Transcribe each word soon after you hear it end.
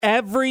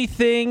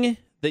everything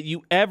that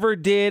you ever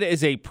did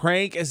as a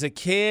prank as a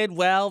kid,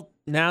 well,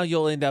 now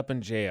you'll end up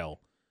in jail.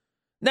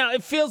 Now,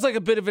 it feels like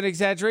a bit of an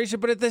exaggeration,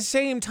 but at the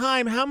same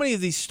time, how many of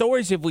these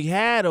stories have we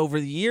had over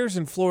the years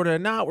in Florida or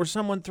not where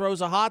someone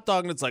throws a hot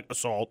dog and it's like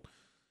assault?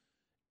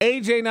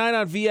 AJ9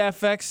 on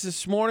VFX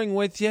this morning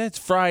with you. It's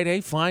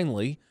Friday,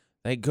 finally.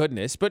 Thank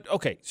goodness. But,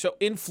 okay, so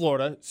in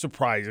Florida,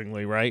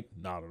 surprisingly, right?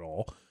 Not at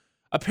all.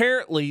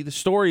 Apparently, the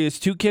story is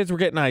 2 kids were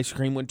getting ice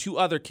cream when 2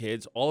 other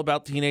kids, all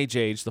about teenage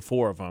age, the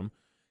 4 of them,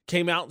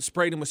 came out and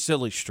sprayed them with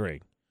silly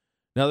string.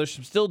 Now, there's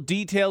some still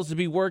details to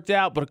be worked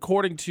out, but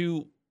according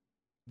to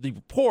the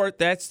report,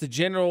 that's the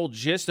general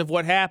gist of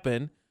what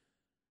happened.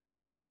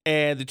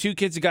 And the 2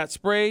 kids that got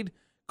sprayed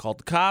called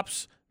the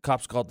cops.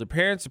 Cops called their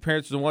parents. The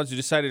parents were the ones who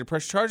decided to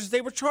press charges.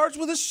 They were charged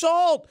with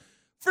assault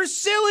for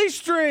silly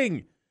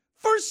string.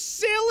 For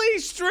silly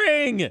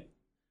string.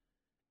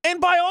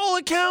 And by all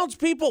accounts,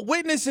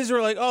 witnesses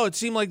are like, oh, it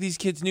seemed like these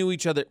kids knew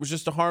each other. It was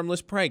just a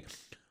harmless prank.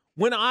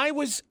 When I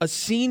was a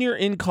senior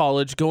in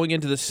college going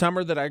into the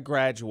summer that I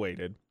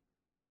graduated,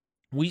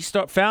 we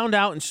found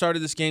out and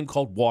started this game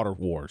called Water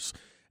Wars.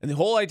 And the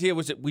whole idea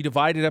was that we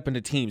divided up into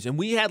teams. And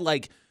we had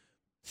like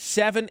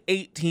 7,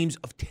 8 teams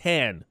of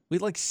 10. We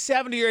had like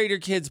 70 or 80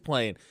 kids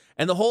playing.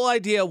 And the whole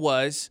idea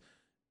was,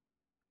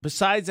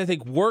 besides, I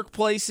think,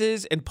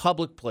 workplaces and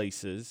public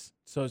places,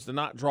 so as to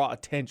not draw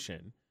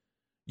attention,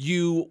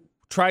 you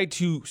tried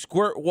to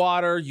squirt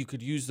water. You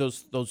could use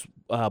those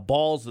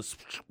balls, the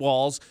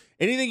balls,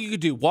 anything you could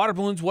do, water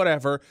balloons,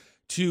 whatever,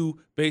 to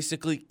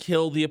basically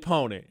kill the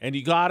opponent. And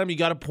you got them, you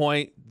got a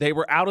point. They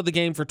were out of the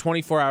game for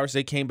 24 hours.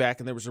 They came back,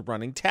 and there was a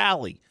running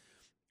tally.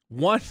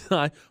 One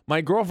time,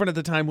 my girlfriend at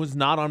the time was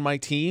not on my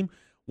team.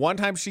 One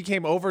time she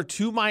came over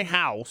to my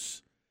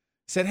house,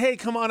 said, hey,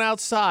 come on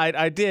outside.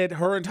 I did.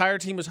 Her entire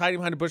team was hiding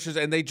behind the bushes,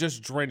 and they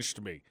just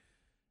drenched me.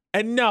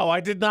 And no,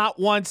 I did not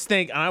once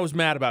think, and I was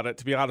mad about it,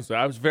 to be honest with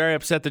you. I was very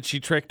upset that she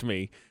tricked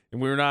me,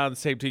 and we were not on the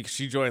same team because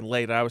she joined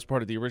late, and I was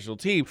part of the original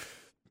team.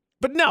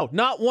 But no,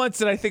 not once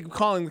did I think of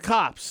calling the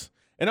cops.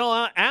 In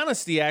all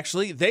honesty,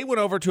 actually, they went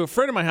over to a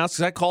friend of my house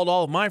because I called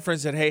all of my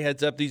friends and said, hey,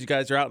 heads up, these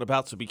guys are out and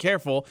about, so be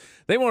careful.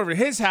 They went over to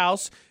his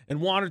house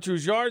and wandered through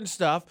his yard and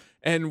stuff,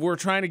 and we're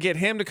trying to get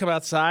him to come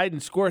outside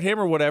and squirt him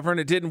or whatever,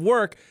 and it didn't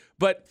work.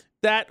 But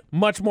that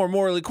much more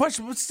morally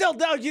questionable. But still,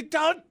 no, you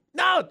don't.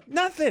 No,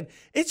 nothing.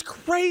 It's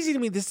crazy to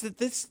me.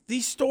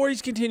 These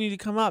stories continue to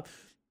come up.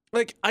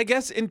 Like, I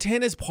guess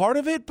intent is part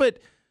of it, but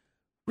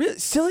really,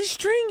 silly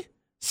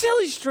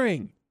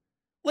string.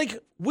 Like,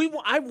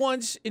 I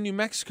once in New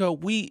Mexico,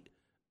 we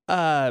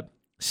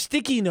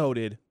sticky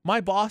noted my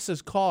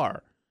boss's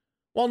car.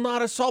 Well,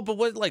 not assault, but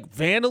what, like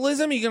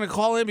vandalism? You gonna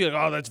call him? Be like,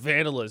 oh, that's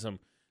vandalism.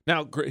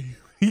 Now,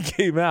 he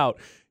came out.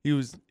 He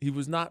was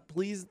not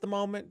pleased at the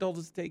moment. Told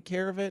us to take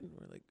care of it.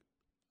 We're like,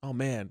 oh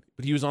man.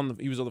 But he was on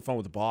the phone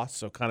with the boss,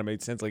 so it kind of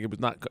made sense. Like, it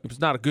was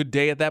not a good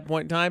day at that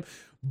point in time.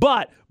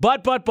 But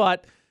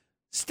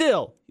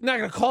still, you're not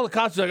going to call the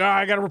cops like,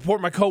 I got to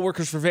report my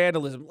coworkers for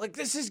vandalism. Like,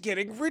 this is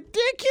getting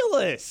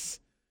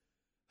ridiculous.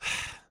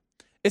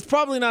 It's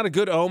probably not a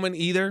good omen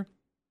either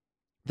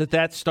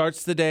that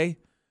starts the day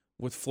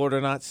with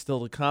Florida not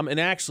still to come. And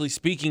actually,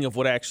 speaking of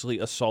what actually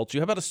assaults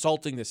you, how about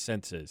assaulting the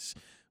senses?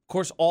 Of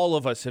course, all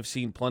of us have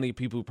seen plenty of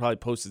people who probably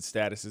posted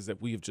statuses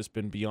that we have just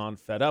been beyond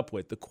fed up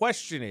with. The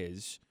question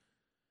is,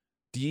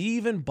 do you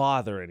even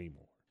bother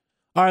anymore?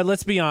 All right,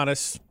 let's be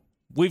honest.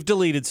 We've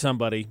deleted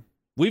somebody.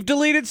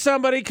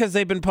 Because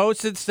they've been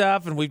posting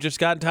stuff, and we've just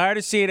gotten tired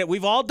of seeing it.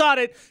 We've all done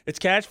it. It's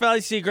Cache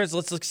Valley Secrets.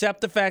 Let's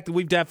accept the fact that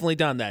we've definitely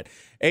done that.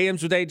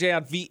 AMs with AJ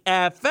on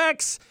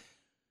VFX.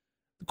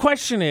 The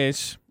question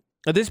is,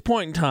 at this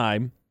point in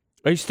time,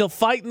 are you still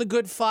fighting the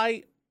good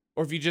fight,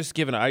 or have you just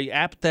given up? Are you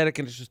apathetic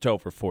and it's just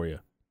over for you?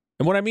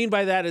 And what I mean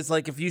by that is,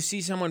 like, if you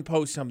see someone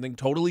post something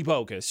totally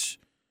bogus,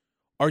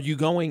 are you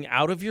going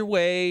out of your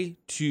way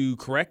to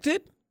correct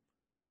it?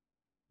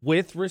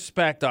 With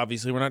respect,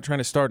 obviously, we're not trying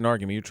to start an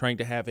argument. You're trying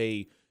to have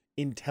a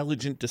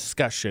intelligent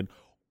discussion.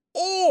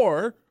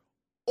 Or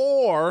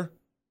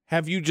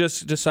have you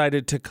just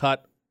decided to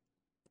cut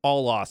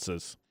all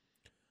losses?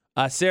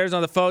 Sarah's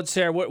on the phone.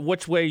 Sarah,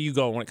 which way are you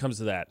going when it comes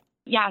to that?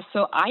 Yeah,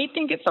 so I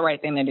think it's the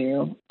right thing to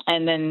do.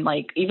 And then,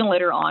 like, even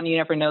later on, you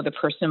never know, the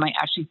person might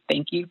actually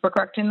thank you for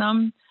correcting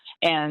them.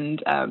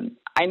 And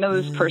I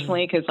know this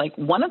personally because, like,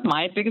 one of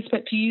my biggest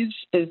pet peeves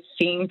is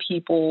seeing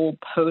people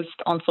post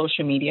on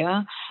social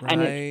media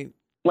and it's,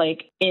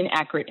 like,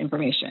 inaccurate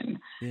information.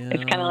 Yeah.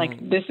 It's kind of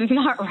like, this is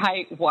not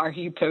right. Why are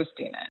you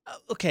posting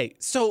it? Okay,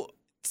 so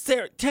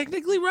Sarah,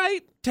 technically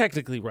right?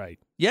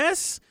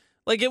 Yes?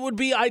 Like, it would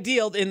be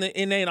ideal in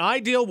an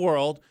ideal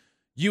world.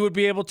 You would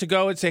be able to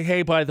go and say,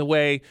 hey, by the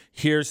way,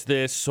 here's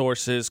this,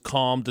 sources,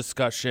 calm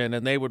discussion.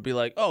 And they would be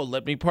like, oh,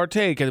 let me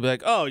partake. And they'd be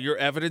like, oh, your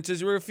evidence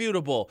is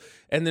irrefutable.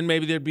 And then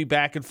maybe there'd be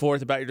back and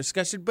forth about your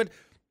discussion. But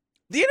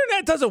the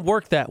internet doesn't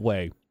work that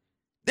way.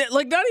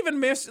 Like, not even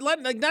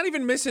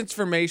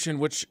misinformation,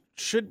 which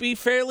should be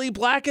fairly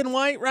black and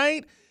white,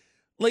 right?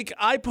 Like,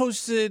 I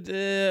posted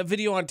a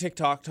video on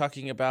TikTok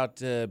talking about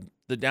the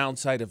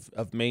downside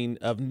of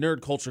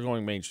nerd culture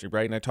going mainstream,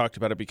 right? And I talked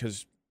about it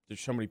because there's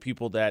so many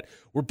people that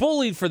were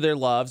bullied for their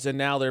loves, and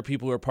now there are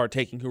people who are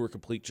partaking who are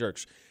complete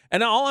jerks.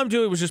 And all I'm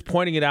doing was just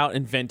pointing it out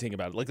and venting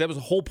about it. Like, that was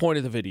the whole point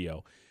of the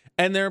video.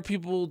 And there are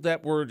people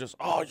that were just,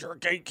 oh, you're a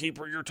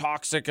gatekeeper, you're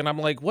toxic. And I'm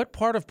like, what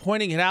part of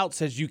pointing it out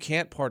says you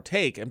can't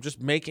partake? I'm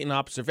just making an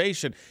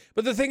observation.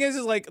 But the thing is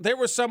like, there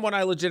was someone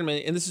I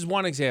legitimately, and this is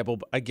one example,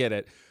 but I get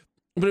it.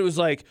 But it was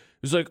like,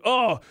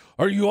 oh,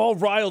 are you all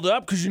riled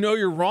up because you know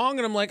you're wrong?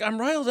 And I'm like, I'm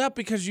riled up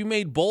because you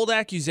made bold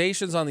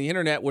accusations on the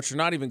internet, which are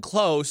not even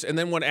close. And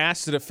then when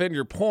asked to defend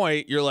your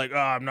point, you're like, oh,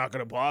 I'm not going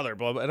to bother.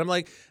 Blah, blah. And I'm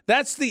like,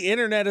 that's the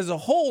internet as a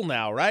whole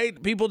now,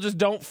 right? People just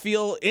don't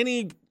feel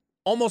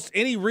almost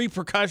any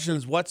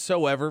repercussions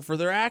whatsoever for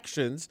their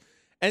actions.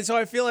 And so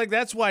I feel like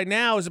that's why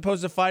now, as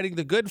opposed to fighting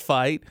the good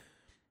fight,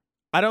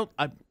 I want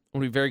to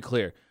be very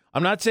clear.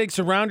 I'm not saying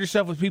surround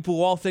yourself with people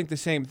who all think the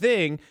same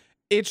thing.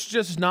 It's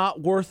just not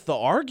worth the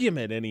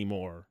argument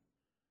anymore.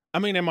 I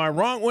mean, am I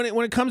wrong? When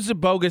it comes to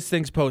bogus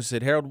things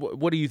posted, Harold,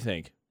 what do you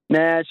think?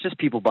 Nah, it's just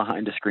people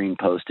behind a screen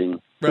posting.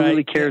 Who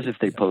really cares if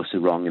they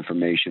posted wrong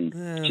information?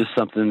 It's just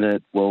something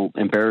that will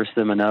embarrass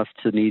them enough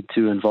to need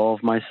to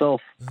involve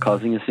myself,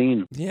 causing a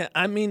scene. Yeah,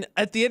 I mean,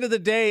 at the end of the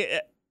day,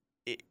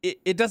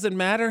 it doesn't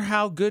matter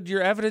how good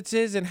your evidence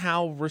is and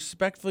how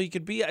respectful you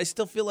could be. I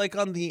still feel like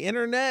on the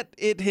internet,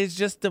 it has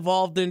just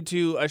evolved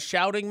into a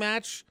shouting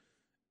match.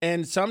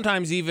 And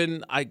sometimes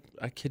even, I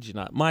kid you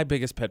not, my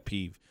biggest pet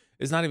peeve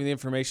is not even the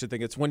information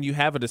thing. It's when you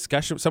have a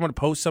discussion, someone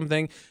posts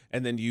something,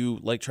 and then you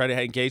like try to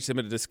engage them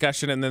in a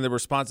discussion, and then the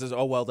response is,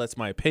 oh, well, that's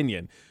my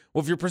opinion.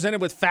 Well, if you're presented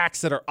with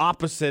facts that are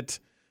opposite,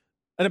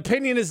 an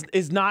opinion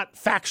is not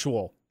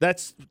factual.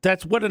 That's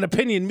what an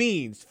opinion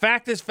means.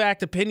 Fact is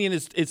fact. Opinion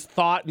is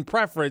thought and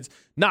preference,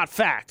 not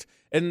fact.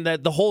 And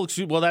that the whole,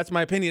 well, that's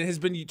my opinion, has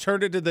been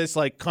turned into this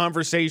like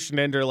conversation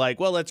ender,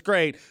 like, well, that's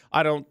great.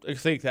 I don't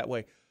think that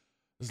way.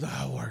 That's not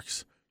how it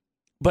works.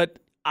 But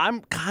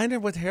I'm kind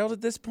of with Harold at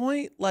this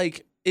point.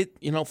 Like,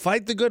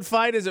 fight the good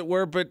fight, as it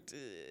were, but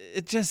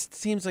it just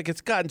seems like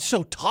it's gotten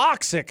so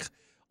toxic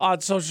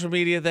on social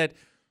media that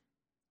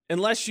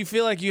unless you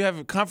feel like you have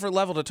a comfort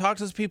level to talk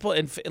to those people,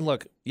 and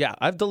look, yeah,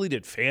 I've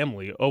deleted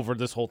family over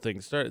this whole thing.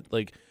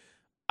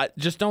 I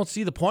just don't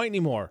see the point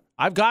anymore.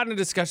 I've gotten a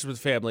discussion with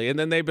family, and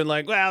then they've been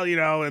like, well,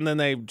 and then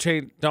they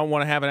don't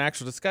want to have an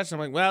actual discussion.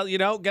 I'm like,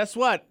 well, guess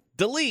what?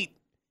 Delete.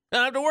 I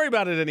don't have to worry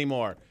about it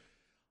anymore.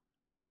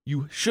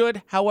 You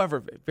should,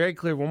 however, very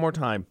clear one more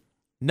time,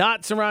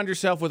 not surround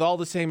yourself with all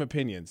the same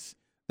opinions.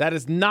 That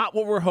is not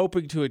what we're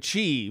hoping to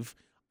achieve.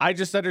 I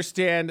just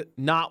understand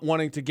not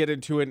wanting to get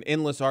into an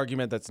endless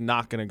argument that's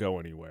not going to go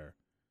anywhere.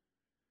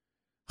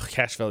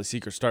 Cache Valley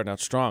Seeker starting out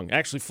strong.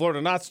 Actually, Florida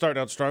not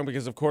starting out strong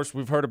because, of course,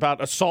 we've heard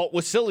about assault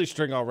with silly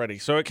string already.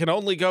 So it can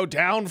only go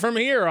down from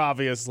here,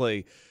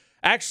 obviously.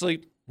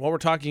 Actually, while we're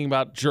talking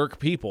about jerk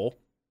people,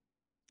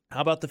 how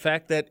about the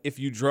fact that if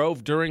you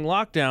drove during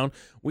lockdown,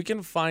 we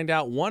can find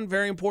out one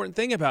very important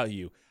thing about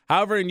you.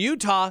 However, in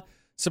Utah,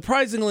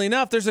 surprisingly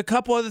enough, there's a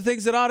couple other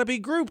things that ought to be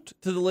grouped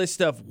to the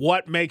list of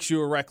what makes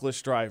you a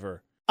reckless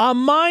driver. A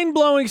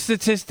mind-blowing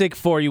statistic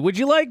for you. Would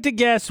you like to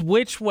guess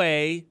which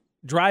way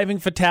driving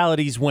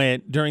fatalities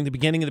went during the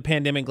beginning of the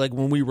pandemic, like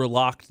when we were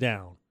locked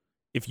down?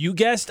 If you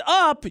guessed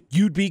up,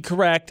 you'd be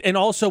correct. And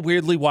also,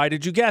 weirdly, why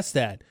did you guess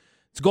that?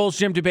 It's Gold's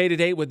Gym Debate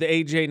today with the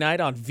AJ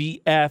Knight on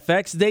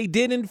VFX. They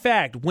did, in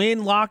fact,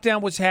 when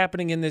lockdown was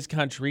happening in this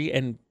country,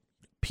 and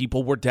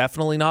people were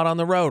definitely not on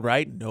the road,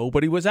 right?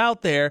 Nobody was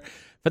out there.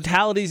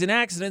 Fatalities and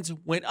accidents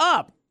went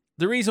up.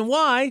 The reason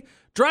why,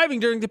 driving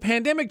during the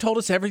pandemic told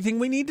us everything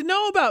we need to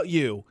know about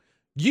you.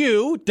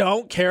 You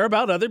don't care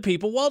about other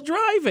people while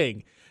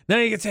driving. Now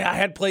you can say, I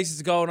had places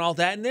to go and all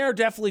that, and there are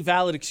definitely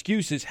valid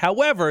excuses.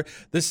 However,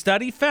 the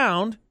study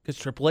found, because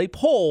AAA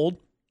polled,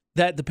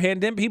 that the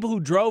pandemic people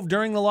who drove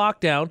during the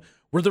lockdown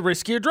were the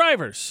riskier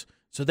drivers.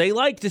 So they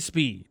liked to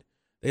speed.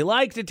 They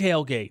liked to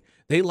tailgate.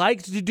 They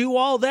liked to do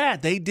all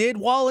that. They did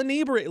while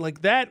inebriated.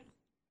 Like, that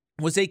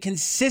was a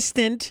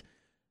consistent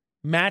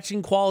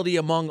matching quality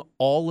among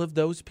all of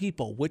those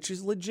people, which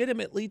is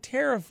legitimately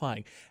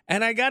terrifying.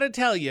 And I got to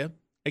tell you,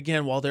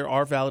 again, while there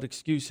are valid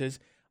excuses,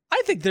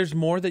 I think there's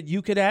more that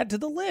you could add to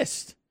the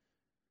list.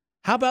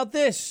 How about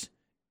this?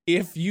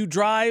 If you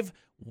drive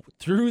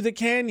through the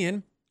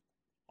canyon,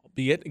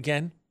 albeit,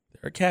 again,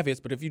 there are caveats,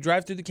 but if you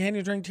drive through the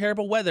canyon during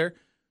terrible weather,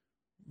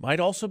 might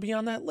also be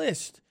on that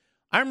list.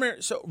 I remember,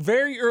 so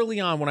very early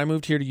on when I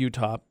moved here to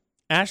Utah,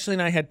 Ashley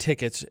and I had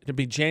tickets. It'd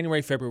be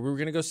January, February. We were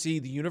going to go see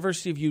the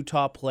University of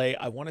Utah play.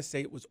 I want to say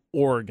it was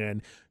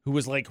Oregon, who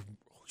was like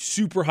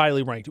super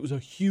highly ranked. It was a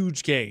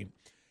huge game.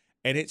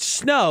 And it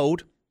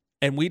snowed,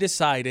 and we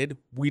decided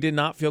we did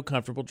not feel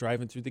comfortable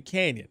driving through the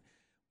canyon.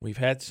 We've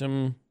had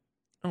some,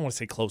 I don't want to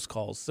say close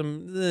calls,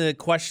 some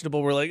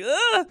questionable. We're like,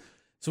 ugh.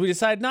 So we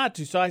decided not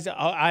to. So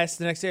I asked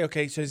the next day,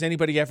 okay, so has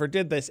anybody ever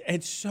did this?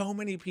 And so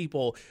many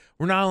people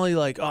were not only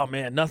like, oh,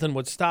 man, nothing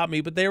would stop me,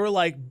 but they were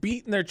like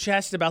beating their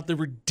chest about the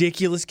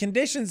ridiculous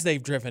conditions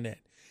they've driven in.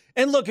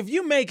 And look, if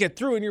you make it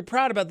through and you're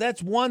proud about it,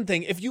 that's one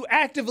thing. If you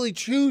actively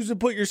choose to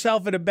put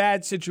yourself in a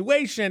bad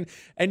situation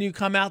and you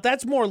come out,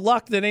 that's more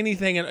luck than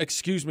anything. And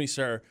excuse me,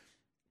 sir,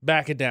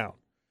 back it down.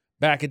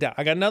 back it down.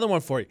 I got another one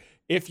for you.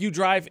 If you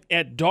drive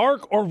at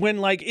dark or when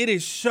like it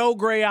is so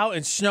gray out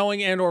and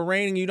snowing and or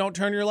raining, you don't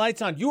turn your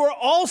lights on. You are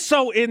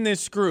also in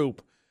this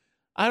group.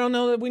 I don't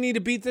know that we need to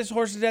beat this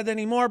horse to death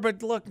anymore,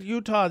 but look,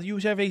 Utah, you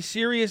have a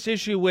serious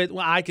issue with,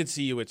 well, I can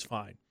see you, it's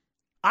fine.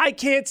 I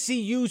can't see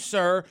you,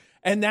 sir,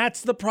 and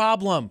that's the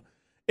problem.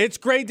 It's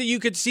great that you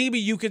could see me.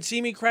 You could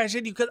see me crash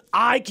in.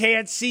 I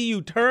can't see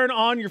you. Turn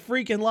on your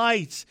freaking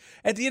lights.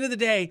 At the end of the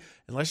day,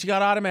 unless you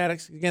got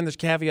automatics, again, there's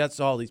caveats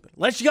to all these, but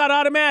unless you got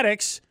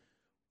automatics,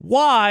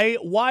 why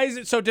is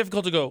it so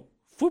difficult to go,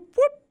 whoop,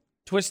 whoop,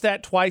 twist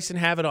that twice and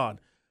have it on?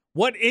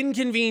 What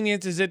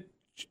inconvenience is it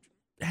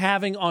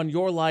having on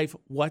your life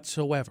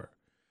whatsoever?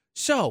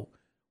 So,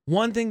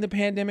 one thing the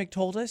pandemic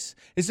told us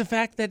is the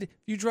fact that if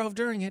you drove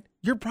during it,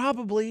 you're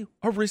probably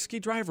a risky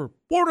driver,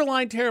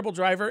 borderline terrible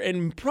driver,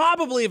 and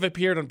probably have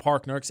appeared on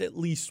Park Narcs at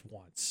least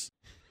once.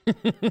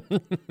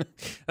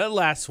 That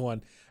last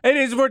one. It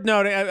is worth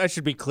noting, I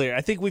should be clear,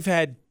 I think we've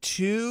had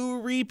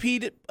 2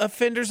 repeat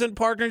offenders in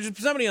Park Narcs.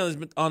 Somebody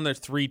on there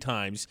 3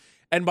 times.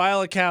 And by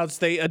all accounts,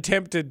 they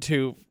attempted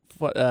to,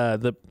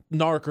 the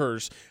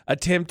narkers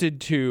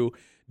attempted to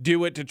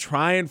do it to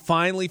try and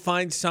finally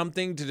find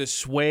something to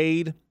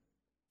dissuade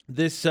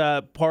this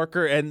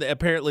Parker, and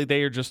apparently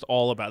they are just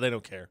all about, they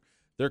don't care.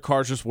 Their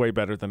car's just way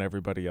better than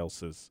everybody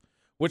else's.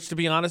 Which, to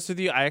be honest with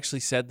you, I actually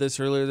said this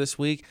earlier this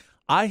week.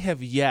 I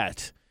have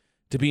yet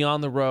to be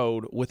on the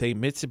road with a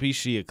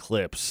Mitsubishi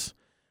Eclipse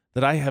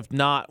that I have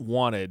not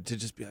wanted to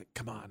just be like,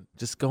 come on,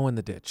 just go in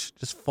the ditch.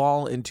 Just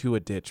fall into a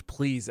ditch.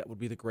 Please, that would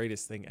be the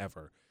greatest thing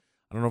ever.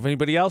 I don't know if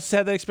anybody else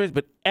had that experience,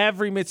 but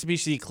every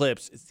Mitsubishi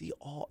Eclipse is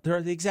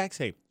they're the exact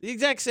same. The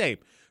exact same.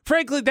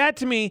 Frankly, that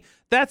to me,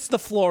 that's the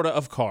Florida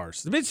of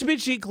cars. The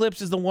Mitsubishi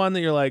Eclipse is the one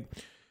that you're like,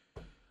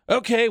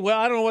 okay, well,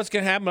 I don't know what's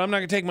going to happen, but I'm not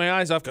going to take my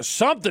eyes off because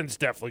something's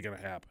definitely going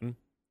to happen.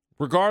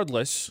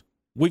 Regardless,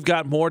 we've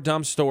got more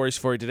dumb stories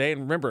for you today.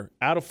 And remember,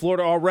 out of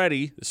Florida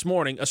already this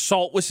morning,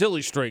 assault with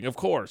silly string, of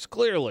course,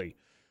 clearly.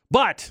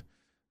 But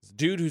this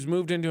dude who's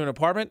moved into an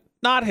apartment,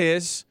 not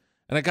his,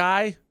 and a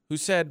guy who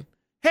said,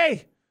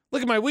 hey,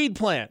 look at my weed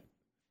plant.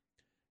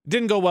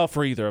 Didn't go well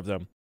for either of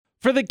them.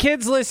 For the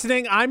kids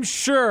listening, I am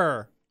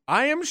sure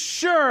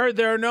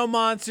there are no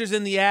monsters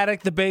in the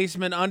attic, the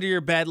basement, under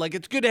your bed. Like,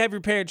 it's good to have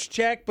your parents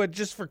check, but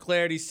just for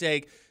clarity's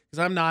sake,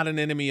 because I'm not an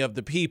enemy of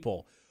the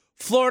people.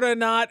 Florida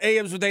Not,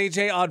 AMs with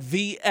AJ on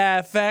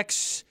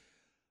VFX.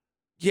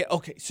 Yeah,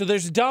 okay, so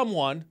there's a dumb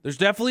one. There's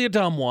definitely a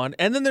dumb one.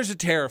 And then there's a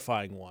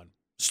terrifying one.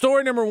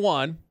 Story number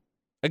 1,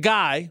 a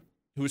guy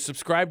who was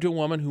subscribed to a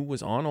woman who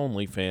was on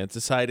OnlyFans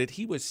decided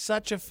he was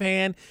such a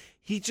fan,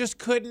 he just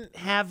couldn't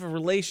have a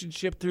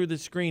relationship through the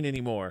screen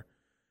anymore.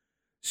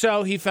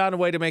 So he found a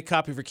way to make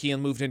copy of her key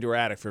and moved into her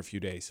attic for a few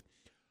days.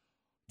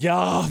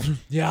 Yeah.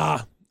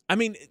 I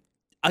mean,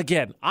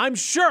 again, I'm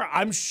sure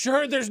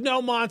there's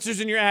no monsters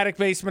in your attic,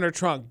 basement, or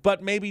trunk,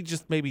 but maybe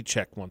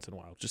check once in a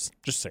while. Just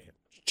say it.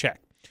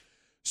 Check.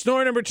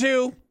 Story number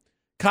 2,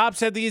 cops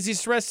had the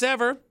easiest arrests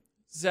ever.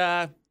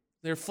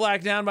 They're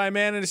flagged down by a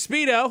man in a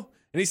Speedo,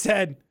 and he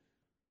said,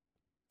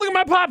 look at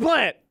my pot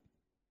plant.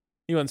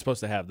 He wasn't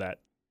supposed to have that.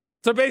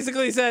 So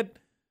basically he said,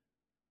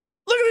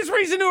 look at this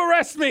reason to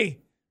arrest me.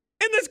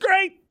 Isn't this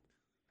great?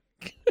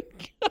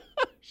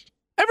 Gosh.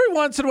 Every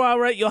once in a while,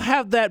 right, you'll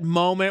have that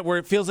moment where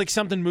it feels like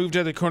something moved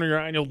out of the corner of your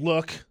eye and you'll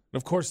look.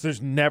 And of course,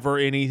 there's never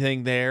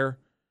anything there.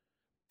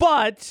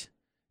 But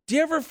do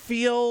you ever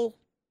feel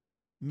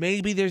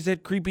maybe there's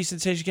that creepy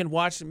sensation you can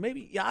watch?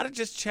 Maybe you ought to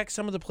just check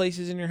some of the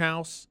places in your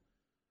house.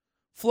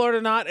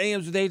 Florida Not,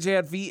 AMs with AJ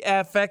at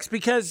VFX,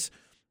 because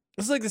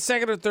it's like the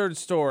second or third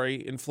story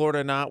in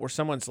Florida Not where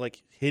someone's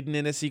like hidden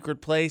in a secret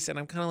place. And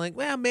I'm kind of like,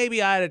 well,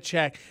 maybe I ought to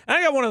check. And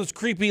I got one of those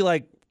creepy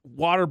like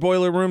water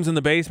boiler rooms in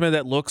the basement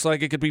that looks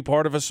like it could be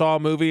part of a Saw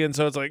movie. And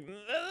so it's like,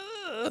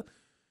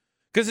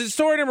 because it's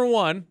story number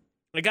 1.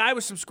 A guy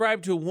was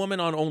subscribed to a woman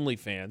on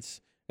OnlyFans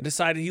and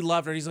decided he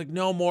loved her. He's like,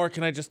 no more.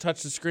 Can I just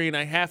touch the screen?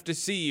 I have to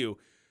see you.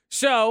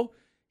 So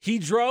he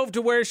drove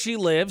to where she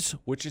lives,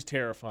 which is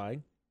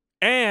terrifying.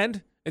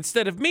 And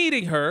instead of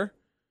meeting her,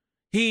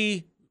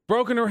 he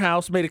broke into her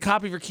house, made a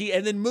copy of her key,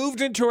 and then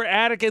moved into her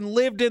attic and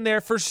lived in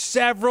there for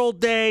several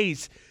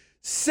days.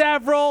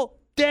 Several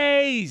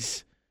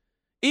days.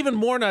 Even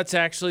more nuts,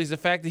 actually, is the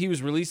fact that he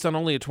was released on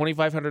only a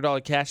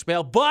 $2,500 cash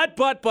bail. But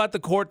the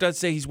court does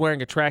say he's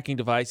wearing a tracking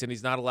device and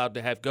he's not allowed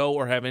to go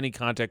or have any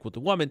contact with the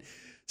woman.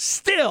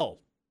 Still,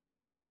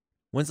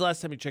 when's the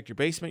last time you checked your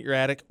basement, your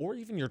attic, or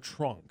even your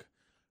trunk?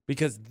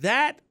 Because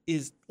that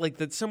is like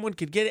that someone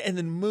could get it and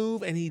then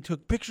move, and he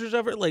took pictures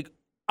of it like,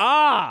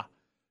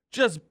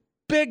 just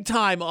big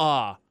time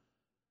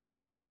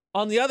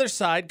On the other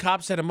side,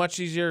 cops had a much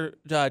easier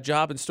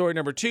job in story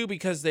number 2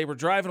 because they were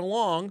driving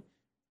along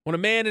when a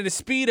man in a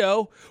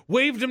Speedo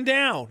waved him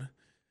down.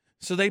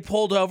 So they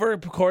pulled over,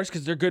 of course,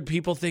 because they're good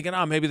people thinking,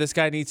 maybe this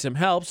guy needs some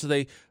help. So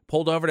they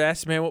pulled over to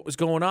ask the man what was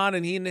going on,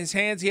 and in his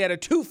hands, he had a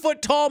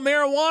 2-foot-tall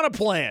marijuana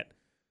plant.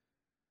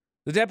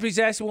 The deputies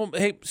asked him, well,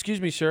 hey,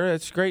 excuse me, sir,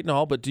 that's great and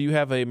all, but do you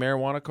have a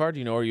marijuana card?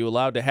 Are you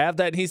allowed to have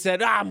that? And he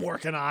said, I'm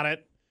working on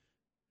it.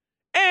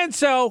 And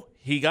so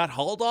he got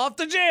hauled off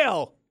to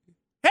jail.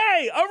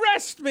 Hey,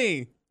 arrest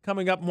me!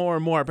 Coming up more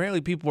and more.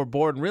 Apparently people were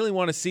bored and really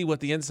want to see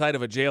what the inside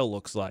of a jail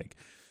looks like.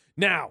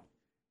 Now,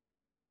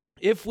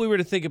 if we were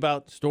to think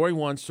about story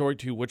 1, story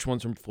 2, which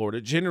one's from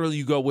Florida, generally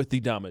you go with the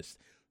dumbest.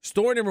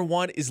 Story number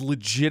 1 is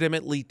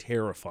legitimately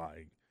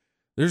terrifying.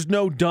 There's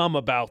no dumb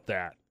about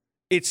that.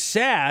 It's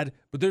sad,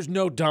 but there's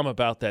no dumb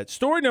about that.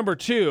 Story number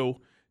 2,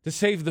 to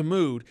save the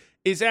mood,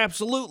 is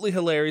absolutely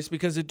hilarious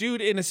because a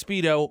dude in a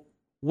Speedo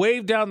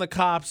waved down the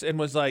cops and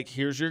was like,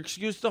 here's your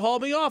excuse to haul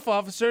me off,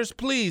 officers,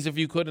 please, if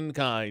you couldn't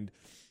kind.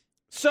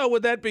 So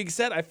with that being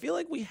said, I feel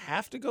like we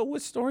have to go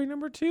with story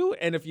number 2.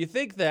 And if you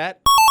think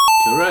that,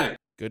 Correct.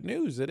 good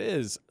news, it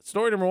is.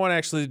 Story number 1,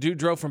 actually, the dude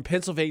drove from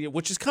Pennsylvania,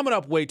 which is coming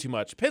up way too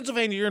much.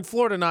 Pennsylvania, you're in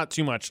Florida, not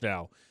too much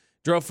now.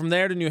 Drove from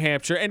there to New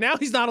Hampshire, and now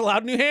he's not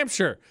allowed in New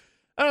Hampshire.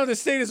 I don't know, the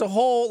state as a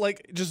whole,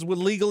 like, just would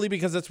legally,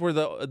 because that's where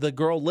the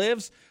girl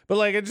lives. But,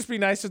 like, it'd just be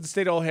nice if the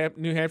state of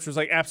New Hampshire was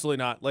like, absolutely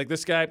not. Like,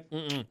 this guy,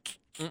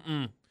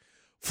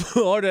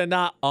 Florida,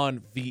 not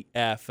on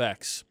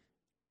VFX.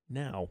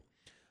 Now,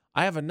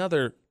 I have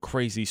another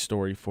crazy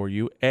story for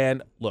you.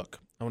 And look,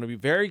 I want to be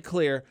very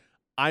clear.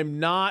 I'm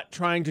not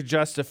trying to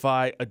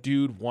justify a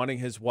dude wanting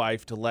his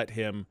wife to let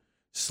him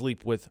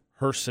sleep with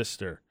her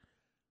sister.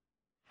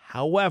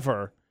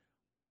 However,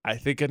 I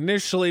think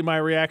initially my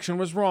reaction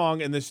was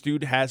wrong, and this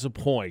dude has a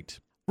point.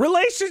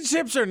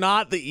 Relationships are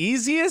not the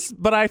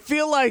easiest, but I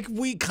feel like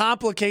we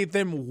complicate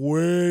them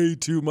way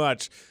too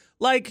much.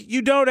 Like,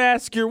 you don't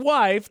ask your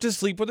wife to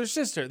sleep with her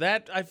sister.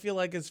 That, I feel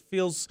like,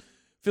 feels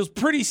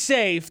pretty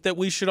safe that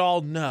we should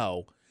all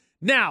know.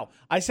 Now,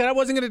 I said I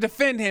wasn't going to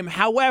defend him.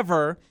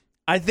 However,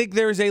 I think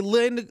there's a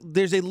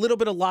little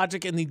bit of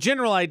logic in the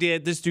general idea.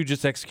 This dude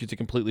just executes it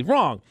completely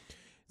wrong.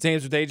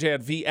 It's with AJ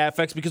at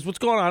VFX, because what's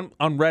going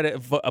on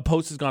Reddit, a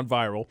post has gone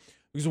viral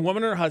because a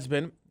woman and her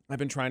husband have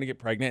been trying to get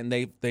pregnant,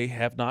 and they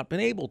have not been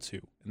able to.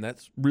 And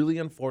that's really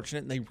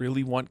unfortunate, and they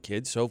really want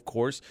kids. So, of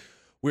course,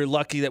 we're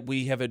lucky that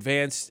we have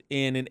advanced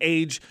in an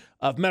age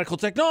of medical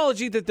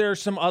technology that there are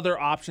some other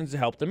options to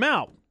help them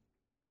out.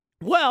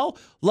 Well,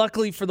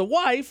 luckily for the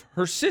wife,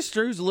 her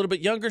sister, who's a little bit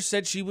younger,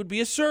 said she would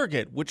be a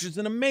surrogate, which is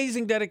an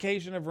amazing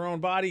dedication of her own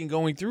body and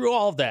going through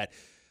all of that.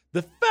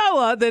 The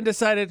fella then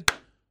decided,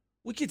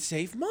 we could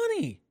save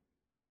money.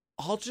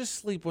 I'll just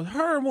sleep with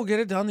her and we'll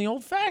get it done the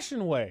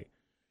old-fashioned way.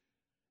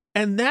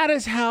 And that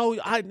is how,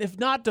 if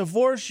not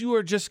divorce, you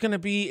are just going to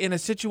be in a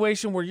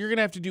situation where you're going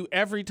to have to do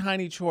every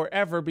tiny chore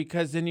ever,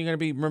 because then you're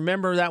going to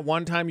remember that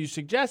one time you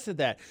suggested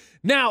that.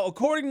 Now,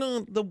 according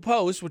to the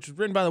post, which was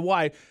written by the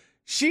wife,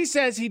 she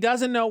says he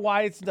doesn't know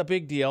why it's a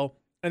big deal,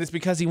 and it's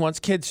because he wants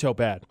kids so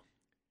bad.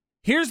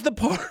 Here's the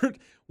part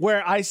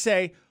where I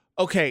say,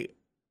 okay,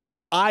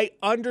 I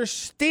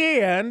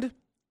understand,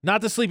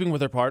 not the sleeping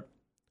with her part,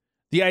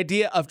 the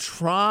idea of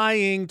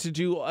trying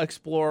to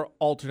explore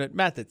alternate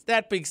methods.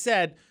 That being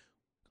said,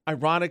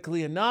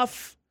 ironically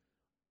enough,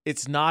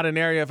 it's not an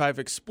area I've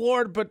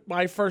explored, but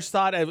my first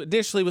thought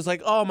initially was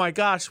like, oh my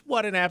gosh,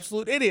 what an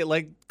absolute idiot.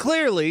 Like,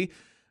 clearly,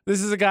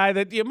 this is a guy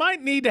that you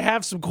might need to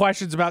have some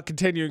questions about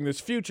continuing this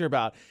future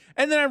about.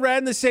 And then I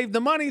read the save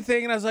the money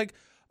thing, and I was like,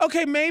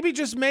 okay, maybe,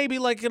 just maybe,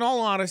 like, in all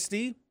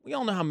honesty, we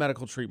all know how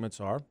medical treatments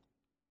are.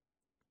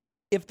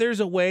 If there's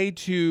a way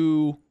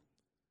to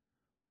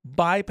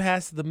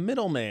bypass the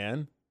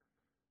middleman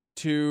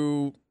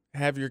to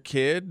have your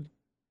kid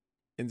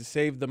and to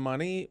save the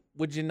money,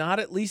 would you not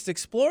at least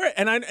explore it?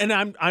 And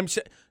I'm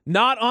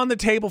not on the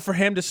table for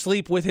him to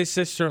sleep with his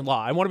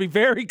sister-in-law. I want to be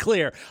very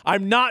clear.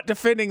 I'm not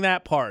defending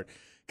that part,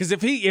 because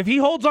if he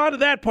holds on to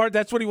that part,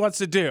 that's what he wants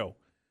to do.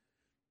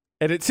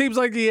 And it seems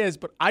like he is,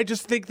 but I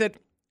just think that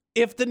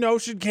if the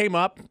notion came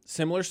up,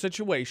 similar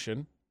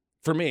situation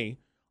for me,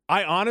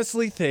 I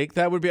honestly think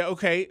that would be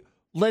okay.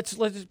 Let's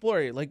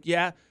explore it. Like,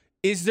 yeah,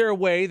 is there a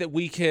way that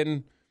we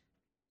can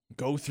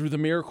go through the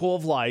miracle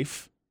of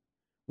life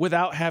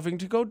without having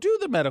to go do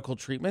the medical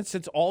treatment?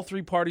 Since all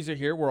three parties are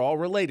here, we're all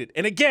related.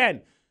 And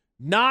again,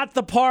 not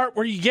the part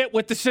where you get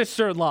with the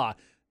sister-in-law.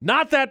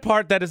 Not that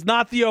part. That is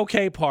not the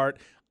okay part.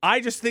 I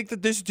just think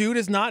that this dude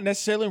is not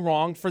necessarily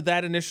wrong for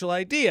that initial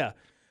idea.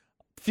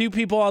 Few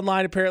people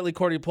online, apparently,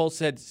 according to polls,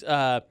 said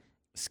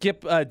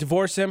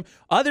divorce him.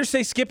 Others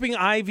say skipping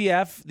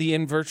IVF, the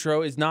in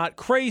vitro, is not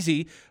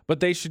crazy,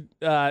 but they should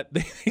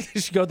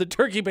go the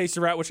turkey-based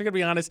route, which I'm going to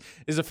be honest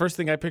is the first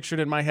thing I pictured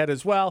in my head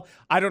as well.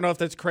 I don't know if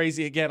that's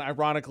crazy. Again,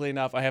 ironically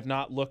enough, I have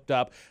not looked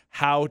up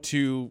how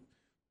to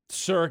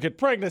surrogate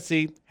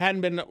pregnancy.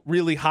 Hadn't been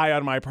really high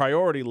on my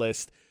priority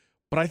list,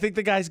 but I think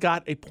the guy's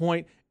got a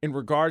point in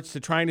regards to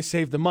trying to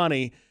save the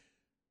money.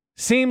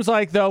 Seems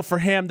like, though, for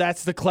him,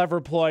 that's the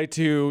clever ploy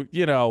to,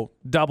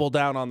 double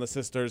down on the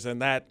sisters,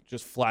 and that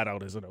just flat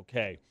out isn't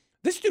okay.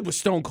 This dude was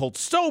stone cold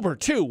sober,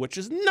 too, which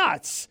is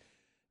nuts.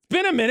 It's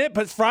been a minute,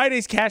 but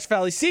Friday's Cache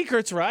Valley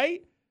Secrets,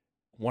 right?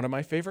 One of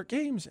my favorite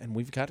games, and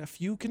we've got a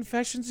few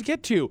confessions to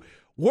get to.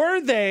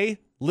 Were they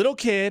little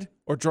kid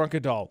or drunk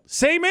adult?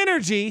 Same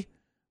energy,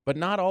 but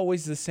not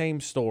always the same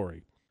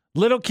story.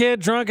 Little kid,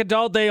 drunk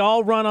adult, they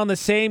all run on the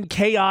same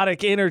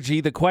chaotic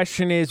energy. The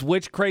question is,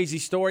 which crazy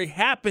story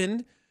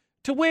happened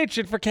to which,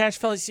 and for Cash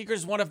Valley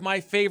Seekers, one of my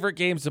favorite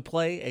games to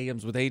play,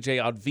 AMs with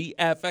AJ on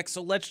VFX.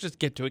 So let's just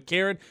get to it.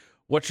 Karen,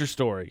 what's your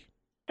story?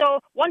 So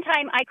one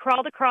time I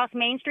crawled across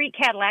Main Street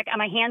Cadillac on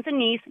my hands and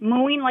knees,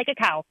 mooing like a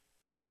cow.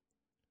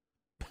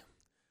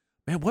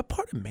 Man, what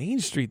part of Main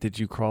Street did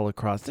you crawl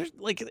across?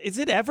 Is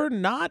it ever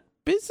not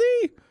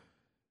busy?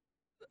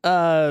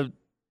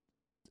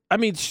 I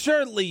mean,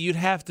 surely you'd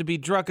have to be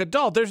drunk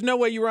adult. There's no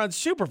way you were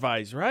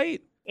unsupervised,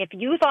 right? If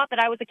you thought that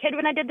I was a kid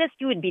when I did this,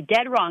 you would be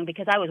dead wrong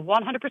because I was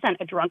 100%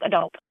 a drunk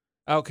adult.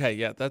 Okay,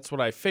 yeah, that's what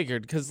I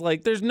figured. Because,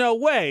 there's no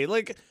way.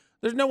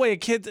 There's no way a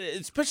kid,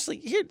 especially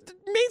here,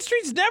 Main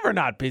Street's never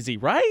not busy,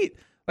 right?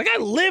 I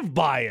live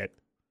by it.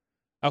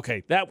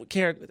 Okay,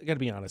 Karen, I got to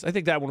be honest. I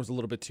think that one was a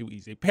little bit too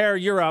easy.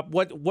 Perry, you're up.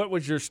 What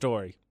was your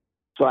story?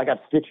 So I got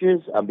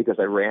stitches because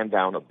I ran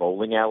down a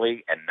bowling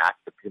alley and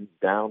knocked the pins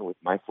down with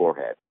my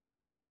forehead.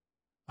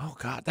 Oh,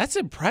 God, that's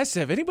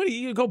impressive.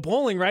 You go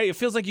bowling, right? It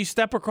feels like you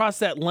step across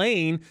that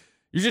lane,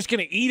 you're just going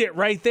to eat it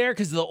right there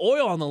because of the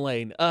oil on the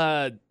lane.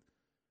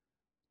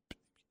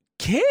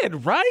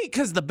 Kid, right?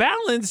 Because the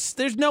balance,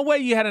 there's no way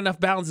you had enough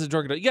balance as a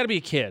drunk adult. You got to be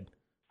a kid.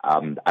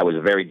 I was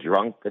a very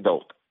drunk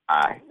adult.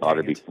 I thought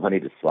it'd be funny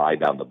to slide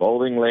down the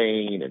bowling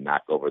lane and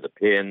knock over the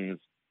pins.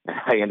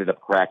 I ended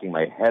up cracking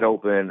my head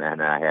open,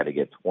 and I had to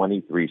get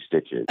 23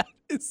 stitches.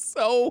 It's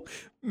so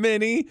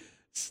many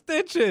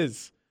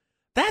stitches.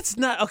 That's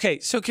not okay.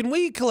 So can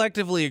we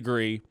collectively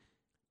agree?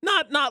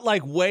 Not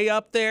like way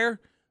up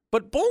there,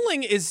 but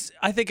bowling is,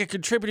 I think, a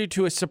contributor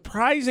to a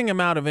surprising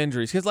amount of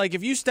injuries. Because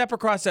if you step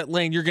across that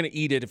lane, you're going to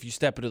eat it if you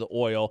step into the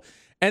oil.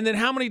 And then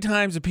how many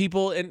times do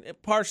people? And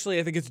partially,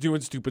 I think it's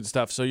doing stupid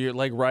stuff. So you're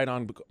right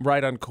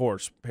on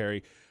course,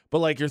 Perry.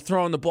 But you're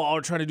throwing the ball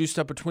or trying to do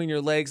stuff between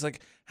your legs.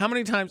 How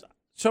many times?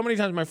 So many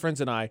times, my friends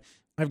and I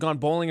have gone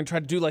bowling and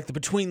tried to do the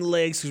between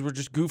legs because we're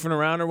just goofing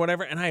around or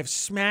whatever. And I have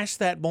smashed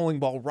that bowling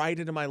ball right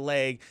into my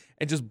leg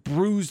and just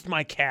bruised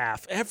my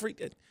calf.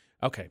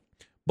 Okay.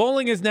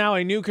 Bowling is now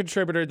a new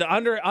contributor, the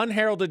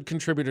unheralded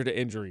contributor to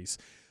injuries.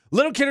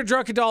 Little kid or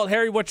drunk adult,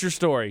 Harry, what's your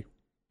story?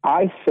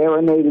 I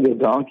serenaded a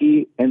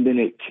donkey, and then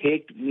it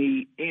kicked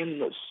me in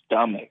the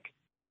stomach.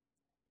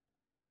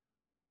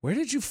 Where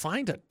did you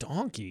find a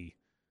donkey?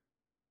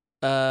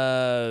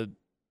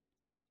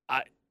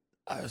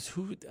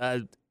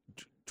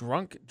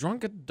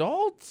 Drunk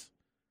adult?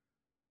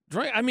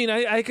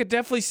 I could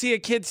definitely see a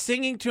kid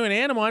singing to an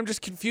animal. I'm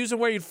just confused on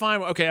where you'd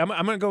find one. Okay, I'm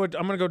gonna go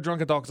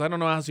drunk adult because I don't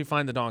know how else you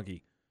find the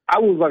donkey. I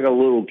was like a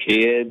little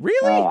kid.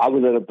 Really? I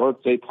was at a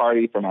birthday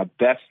party for my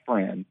best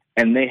friend,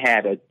 and they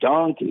had a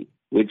donkey,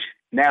 which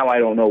now I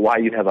don't know why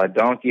you'd have a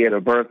donkey at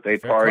a birthday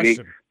party.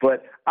 Question.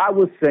 But I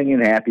was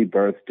singing happy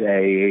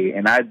birthday,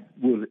 and I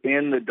was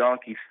in the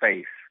donkey's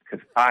face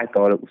because I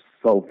thought it was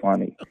so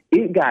funny.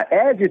 It got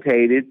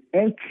agitated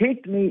and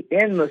kicked me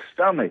in the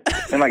stomach.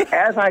 And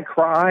as I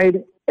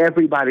cried,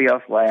 everybody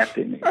else laughed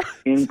at me,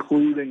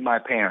 including my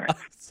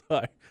parents.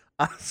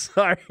 I'm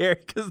sorry,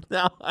 Eric, because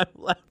now I'm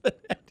laughing at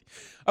you.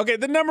 Okay,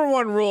 the number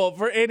one rule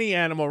for any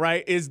animal,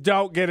 right, is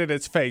don't get in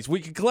its face. We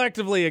can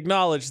collectively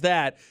acknowledge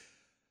that.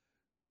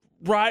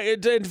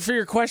 Right, and for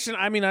your question,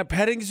 a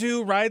petting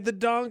zoo, ride the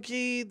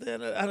donkey.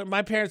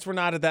 My parents were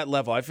not at that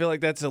level. I feel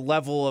like that's a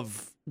level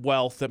of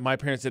wealth that my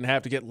parents didn't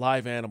have to get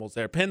live animals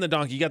there. Pin the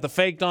donkey. You got the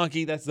fake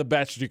donkey. That's the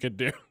best you could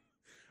do.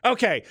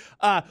 Okay,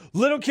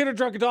 little kid or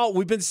drunk adult,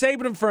 we've been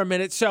saving them for a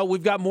minute, so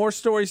we've got more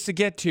stories to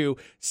get to.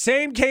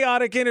 Same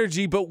chaotic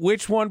energy, but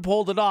which one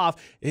pulled it off?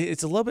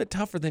 It's a little bit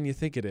tougher than you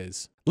think it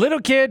is.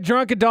 Little kid,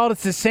 drunk adult,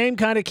 it's the same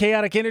kind of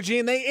chaotic energy,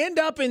 and they end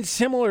up in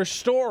similar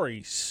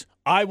stories.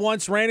 I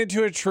once ran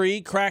into a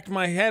tree, cracked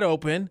my head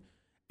open,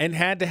 and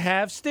had to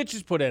have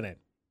stitches put in it.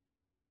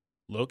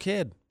 Little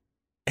kid.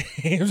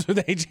 Games with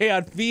AJ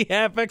on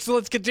VFX. So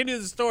let's continue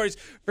the stories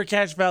for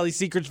Cache Valley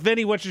Secrets.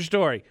 Vinny, what's your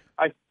story?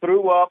 I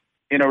threw up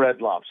in a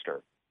Red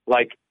Lobster,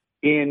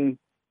 in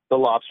the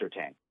lobster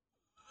tank.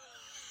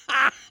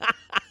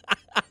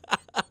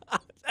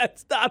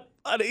 That's not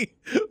funny,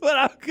 but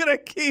I'm going to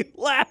keep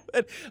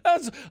laughing.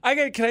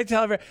 Can I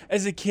tell you,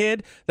 as a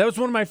kid, that was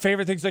one of my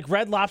favorite things.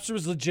 Red Lobster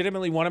was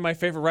legitimately one of my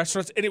favorite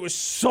restaurants, and it was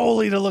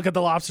solely to look at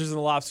the lobsters in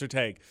the lobster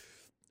tank.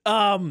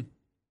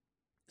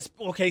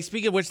 Okay,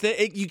 speaking of which,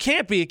 you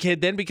can't be a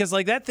kid then because,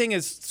 that thing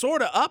is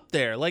sort of up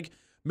there.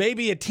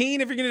 Maybe a teen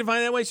if you're going to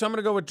define it that way, so I'm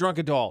going to go with drunk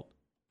adult.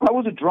 I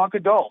was a drunk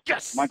adult.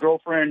 Yes! My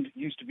girlfriend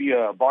used to be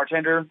a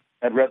bartender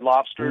at Red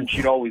Lobster, and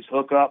she'd always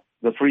hook up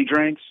the free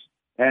drinks.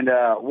 And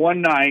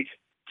one night,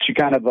 she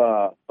kind of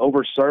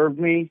overserved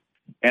me,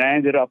 and I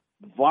ended up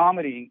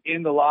vomiting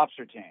in the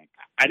lobster tank.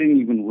 I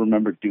didn't even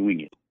remember doing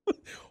it.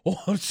 Well,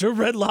 I'm sure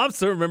Red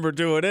Lobster remember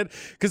doing it,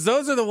 because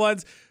those are the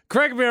ones,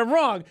 correct me if I'm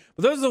wrong,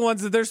 but those are the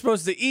ones that they're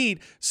supposed to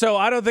eat. So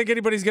I don't think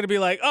anybody's going to be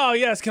like, oh,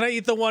 yes, can I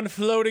eat the one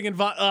floating in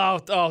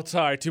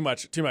sorry, too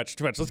much.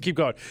 Let's keep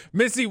going.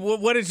 Missy,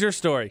 what is your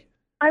story?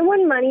 I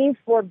won money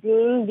for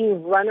being the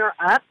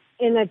runner-up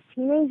in a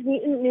Teenage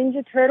Mutant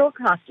Ninja Turtle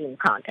costume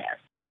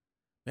contest.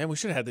 Man, we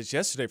should have had this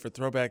yesterday for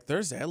Throwback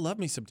Thursday. I love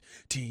me some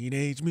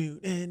Teenage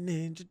Mutant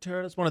Ninja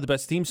Turtles. One of the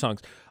best theme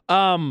songs.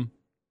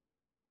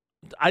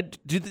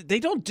 They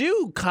don't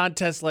do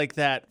contests like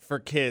that for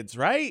kids,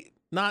 right?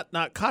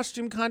 Not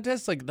costume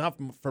contests, like not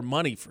for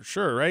money for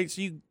sure, right?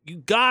 So you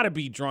gotta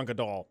be drunk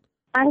adult.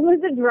 I was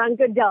a drunk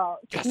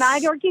adult. Yes.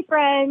 My dorky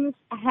friends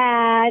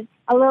had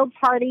a little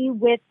party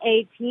with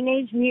a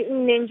Teenage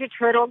Mutant Ninja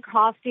Turtle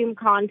costume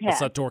contest.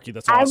 That's not dorky.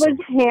 That's awesome. I was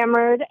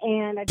hammered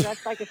and I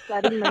dressed like a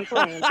slutty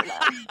Michelangelo.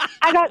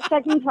 I got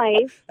second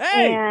place.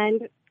 Hey!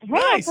 And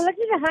Nice. I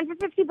collected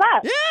 $150.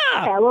 Yeah.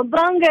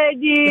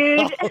 Cowabunga,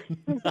 dude.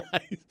 Oh,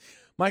 nice.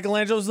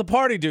 Michelangelo's the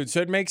party dude,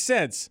 so it makes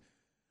sense.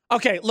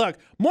 Okay, look,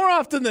 more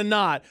often than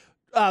not,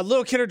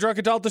 little kid or drunk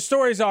adult, the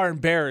stories are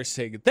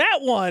embarrassing. That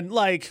one,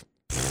 like,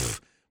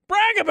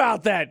 brag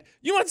about that.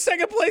 You won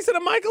second place in a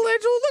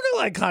Michelangelo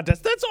lookalike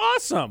contest. That's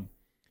awesome.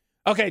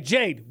 Okay,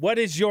 Jade, what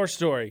is your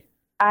story?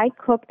 I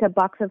cooked a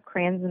box of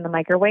crayons in the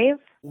microwave.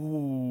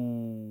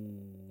 Ooh.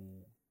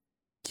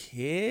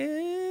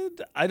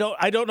 Kid? I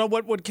don't know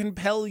what would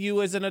compel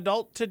you as an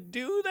adult to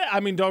do that. I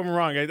mean, don't get me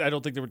wrong. I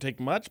don't think that would take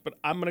much, but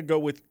I'm going to go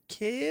with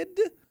kid.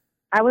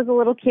 I was a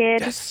little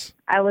kid. Yes.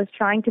 I was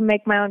trying to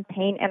make my own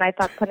paint, and I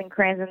thought putting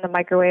crayons in the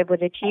microwave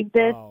would achieve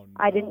this. Oh, no.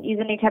 I didn't use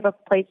any type of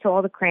plate, so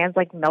all the crayons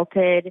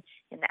melted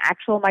in the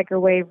actual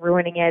microwave,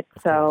 ruining it.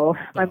 So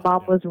my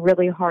mom was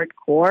really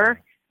hardcore,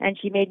 and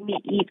she made me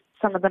eat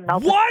some of the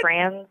melted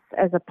crayons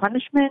as a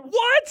punishment.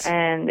 What?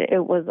 And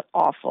it was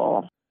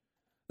awful.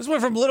 This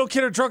went from little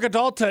kid or drunk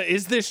adult to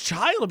is this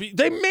child abuse?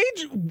 They made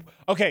you.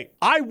 Okay,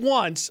 I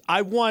once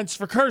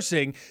for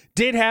cursing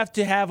did have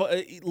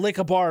to lick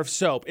a bar of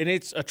soap, and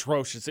it's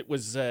atrocious. It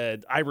was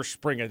Irish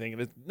Spring, I think,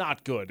 and it's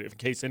not good. In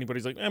case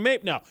anybody's like,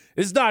 maybe no,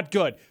 it's not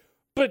good.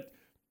 But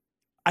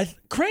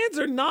crayons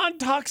are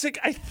non-toxic,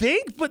 I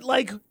think. But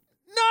like,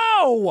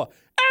 no,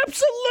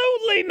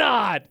 absolutely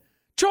not.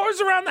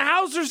 Chores around the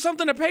house or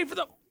something to pay for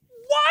them.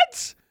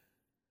 What?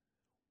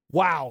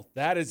 Wow,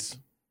 that is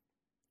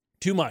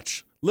too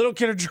much. Little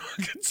kid or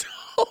drunk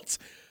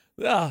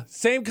adult.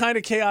 Same kind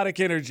of chaotic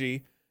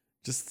energy.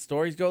 Just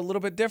stories go a little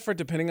bit different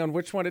depending on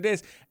which one it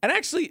is. And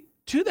actually,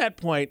 to that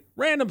point,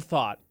 random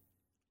thought.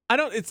 I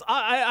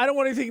don't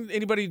want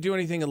anybody to do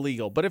anything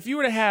illegal. But if you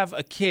were to have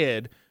a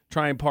kid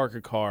try and park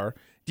a car,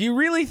 do you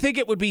really think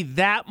it would be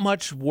that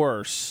much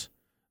worse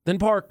than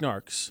park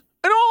narcs?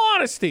 In all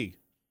honesty.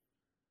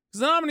 Because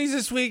the nominees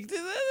this week,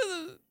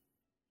 if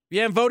you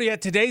haven't voted yet,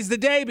 today's the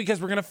day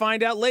because we're going to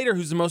find out later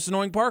who's the most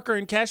annoying parker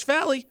in Cache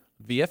Valley.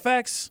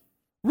 VFX.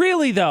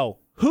 Really, though,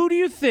 who do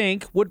you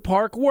think would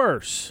park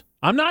worse?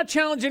 I'm not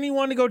challenging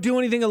anyone to go do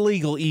anything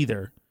illegal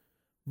either.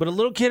 But a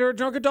little kid or a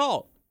drunk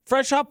adult,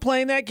 fresh off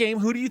playing that game,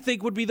 who do you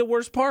think would be the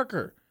worst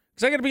parker?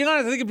 Because I got to be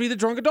honest, I think it'd be the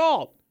drunk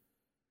adult.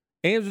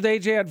 AMs with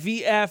AJ on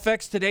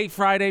VFX. Today,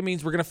 Friday,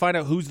 means we're going to find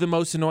out who's the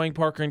most annoying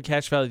parker in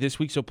Cache Valley this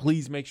week. So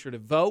please make sure to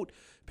vote.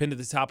 Pinned to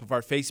the top of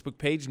our Facebook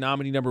page,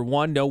 nominee number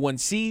 1, no one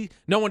to see,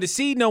 no one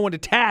to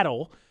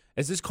tattle.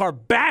 As this car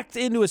backed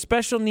into a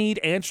special need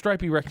and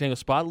stripy rectangle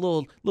spot, a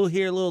little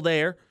here, a little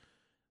there.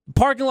 The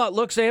parking lot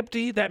looks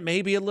empty. That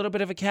may be a little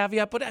bit of a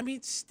caveat, but I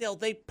mean, still,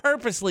 they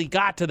purposely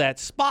got to that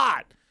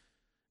spot.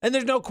 And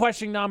there's no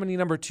question nominee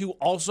number 2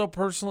 also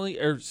personally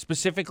or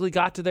specifically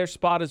got to their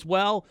spot as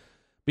well.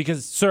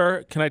 Because,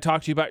 sir, can I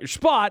talk to you about your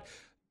spot?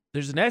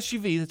 There's an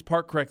SUV that's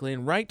parked correctly,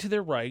 and right to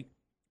their right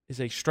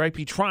is a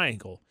stripy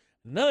triangle.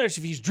 Another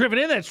SUV's driven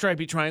in that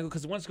stripy triangle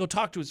because he wants to go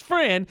talk to his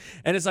friend,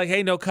 and it's like,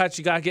 hey, no cuts,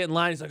 you got to get in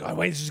line. He's like, oh,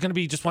 wait, this is going to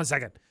be just 1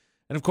 second.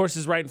 And, of course,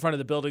 it's right in front of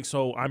the building,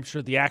 so I'm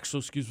sure the actual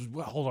excuse was,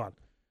 well,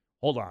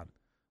 hold on.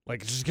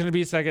 Like, it's just going to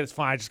be a second. It's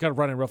fine. I just got to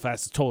run in real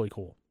fast. It's totally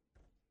cool.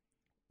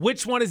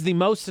 Which one is the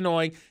most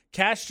annoying?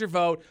 Cast your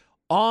vote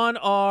on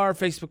our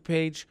Facebook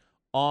page.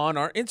 On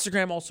our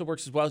Instagram also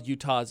works as well,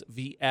 Utah's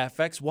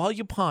VFX. While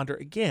you ponder,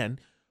 again,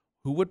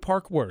 who would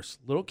park worse,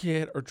 little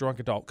kid or drunk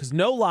adult? Because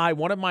no lie,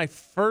 one of my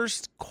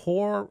first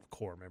core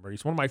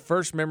memories, one of my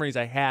first memories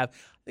I have,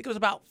 I think it was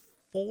about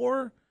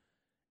 4,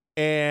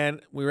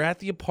 and we were at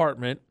the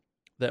apartment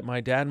that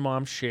my dad and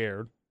mom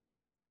shared,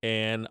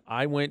 and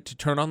I went to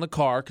turn on the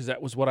car because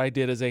that was what I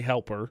did as a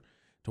helper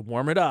to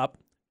warm it up.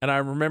 And I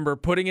remember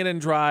putting it in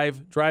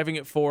drive, driving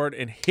it forward,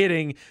 and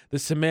hitting the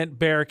cement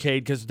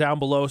barricade because down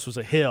below us was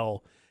a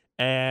hill.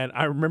 And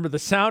I remember the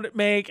sound it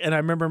made, and I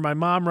remember my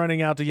mom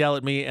running out to yell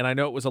at me, and I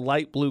know it was a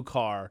light blue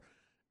car.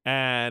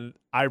 And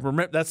I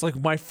remember that's like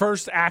my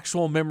first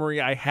actual memory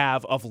I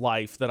have of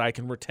life that I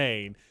can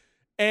retain.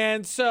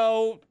 And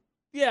so,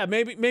 yeah,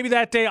 maybe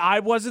that day I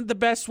wasn't the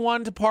best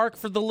one to park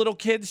for the little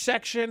kids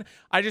section.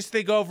 I just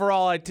think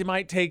overall I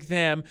might take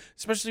them,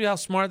 especially how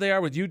smart they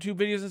are with YouTube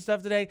videos and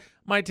stuff today,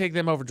 might take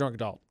them over drunk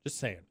adult. Just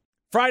saying.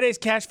 Friday's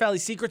Cache Valley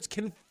Secrets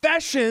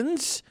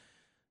Confessions.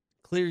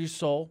 Clear your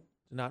soul.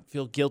 Do not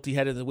feel guilty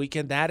headed to the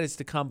weekend. That is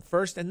to come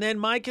first. And then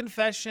my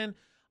confession,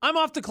 I'm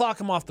off the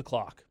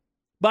clock.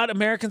 But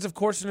Americans, of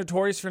course, are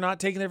notorious for not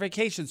taking their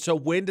vacation. So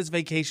when does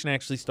vacation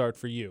actually start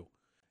for you?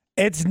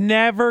 It's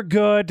never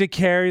good to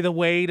carry the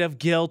weight of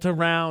guilt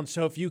around.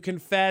 So if you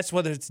confess,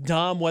 whether it's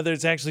dumb, whether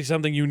it's actually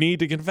something you need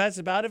to confess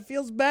about, it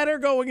feels better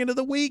going into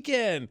the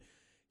weekend.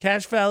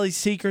 Cache Valley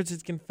Secrets,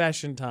 it's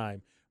confession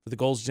time. For the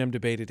Gold's Gym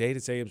debate at 8,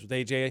 it's AMs with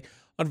AJ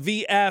on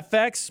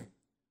VFX.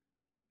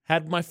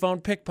 Had my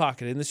phone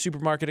pickpocketed in the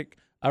supermarket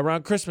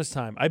around Christmas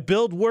time. I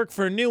billed work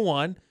for a new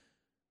one,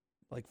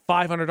 like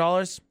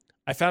 $500.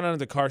 I found it under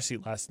the car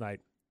seat last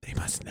night. They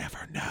must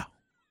never know.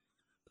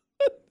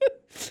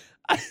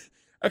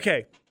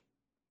 Okay.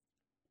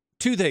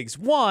 Two things.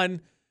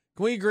 One,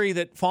 can we agree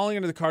that falling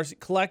under the car seat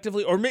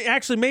collectively, or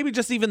maybe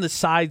just even the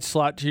side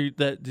slot to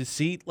the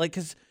seat, like,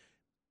 because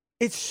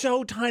it's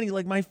so tiny,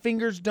 like my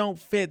fingers don't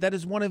fit. That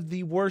is one of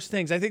the worst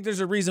things. I think there's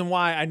a reason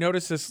why. I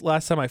noticed this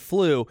last time I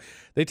flew.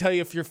 They tell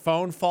you if your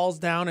phone falls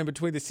down in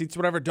between the seats,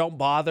 whatever, don't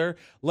bother.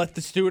 Let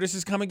the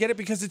stewardesses come and get it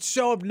because it's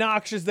so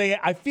obnoxious.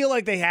 I feel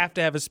like they have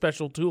to have a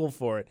special tool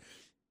for it.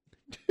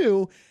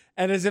 Two,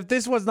 and as if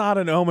this was not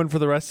an omen for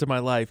the rest of my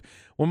life,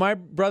 when my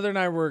brother and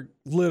I were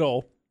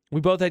little,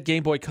 we both had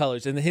Game Boy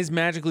Colors, and his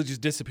magically just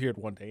disappeared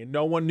one day, and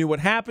no one knew what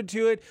happened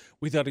to it.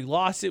 We thought he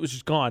lost it. It was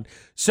just gone.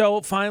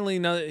 So finally,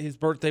 his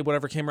birthday,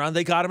 whatever, came around.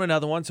 They got him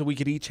another one so we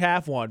could each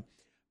have one.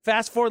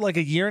 Fast forward like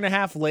a year and a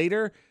half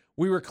later,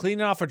 we were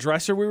cleaning off a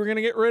dresser we were going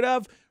to get rid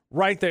of.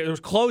 Right there. There was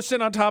clothes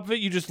sitting on top of it.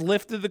 You just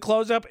lifted the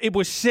clothes up. It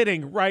was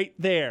sitting right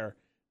there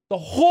the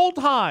whole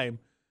time.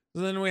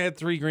 So then we had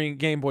 3 green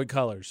Game Boy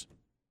Colors.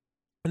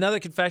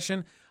 Another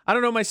confession. I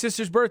don't know my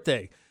sister's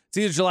birthday. It's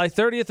either July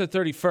 30th or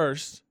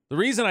 31st. The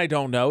reason I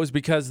don't know is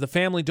because the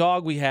family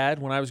dog we had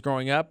when I was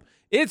growing up,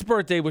 its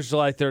birthday was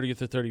July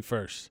 30th or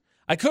 31st.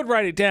 I could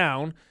write it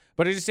down,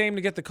 but I just aimed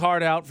to get the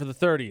card out for the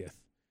 30th.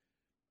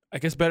 I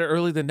guess better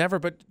early than never,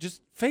 but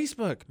just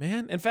Facebook,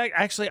 man. In fact,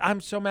 actually,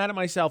 I'm so mad at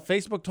myself.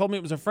 Facebook told me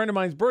it was a friend of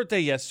mine's birthday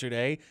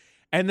yesterday,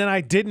 and then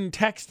I didn't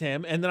text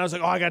him, and then I was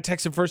like, oh, I got to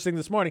text him first thing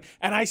this morning,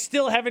 and I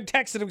still haven't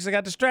texted him because I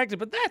got distracted,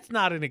 but that's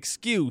not an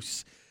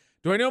excuse.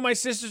 Do I know my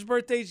sister's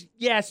birthdays?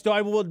 Yes. Do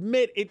I will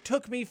admit it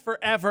took me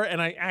forever,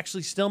 and I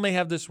actually still may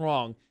have this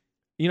wrong.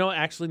 You know,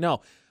 actually,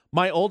 no.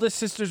 My oldest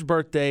sister's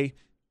birthday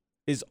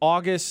is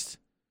August.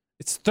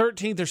 It's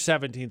 13th or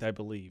 17th, I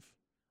believe.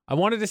 I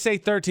wanted to say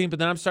 13th, but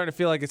then I'm starting to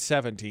feel like it's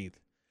 17th.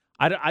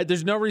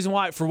 There's no reason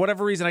why. For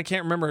whatever reason, I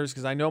can't remember hers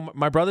because I know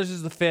my brother's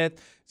is the 5th.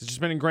 It's just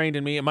been ingrained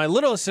in me. And my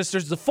littlest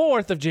sister's the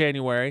 4th of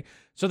January.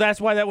 So that's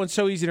why that one's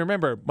so easy to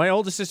remember. My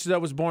oldest sister that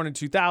was born in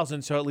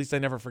 2000, so at least I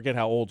never forget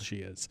how old she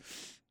is.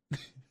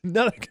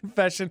 Another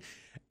confession.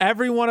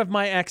 Every one of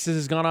my exes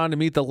has gone on to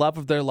meet the love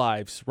of their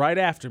lives right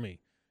after me.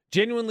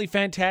 Genuinely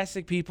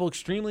fantastic people,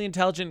 extremely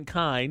intelligent and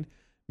kind.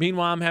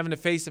 Meanwhile, I'm having to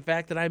face the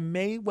fact that I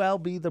may well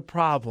be the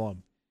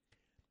problem.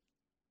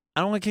 I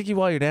don't want to kick you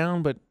while you're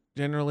down, but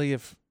generally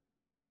if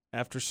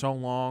after so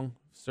long,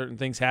 certain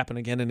things happen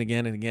again and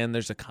again and again,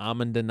 there's a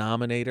common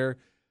denominator.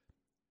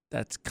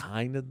 That's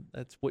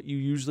what you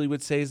usually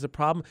would say is the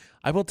problem.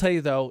 I will tell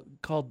you, though,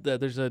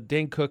 there's a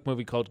Dane Cook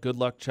movie called Good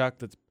Luck Chuck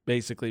that's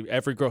basically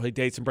every girl he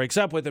dates and breaks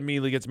up with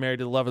immediately gets married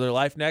to the love of their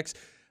life next.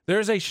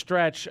 There's a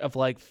stretch of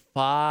like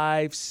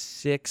 5,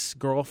 6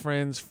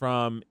 girlfriends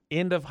from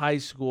end of high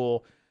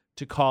school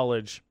to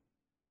college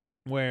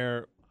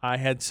where I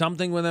had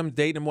something with them,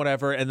 dating them,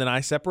 whatever, and then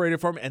I separated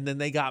from them, and then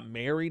they got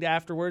married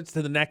afterwards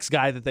to the next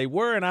guy that they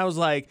were, and I was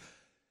like,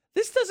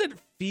 this doesn't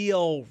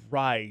feel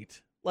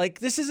right. Like,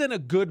 this isn't a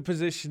good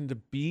position to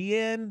be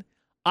in.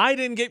 I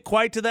didn't get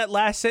quite to that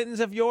last sentence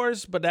of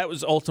yours, but that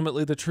was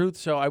ultimately the truth,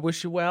 so I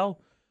wish you well.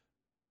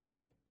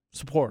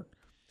 Support.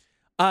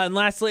 And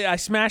lastly, I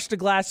smashed a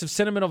glass of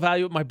sentimental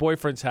value at my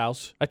boyfriend's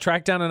house. I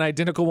tracked down an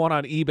identical one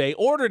on eBay,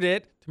 ordered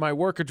it to my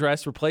work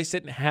address, replaced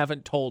it, and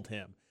haven't told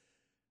him.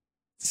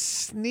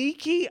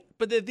 Sneaky,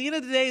 but at the end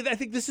of the day, I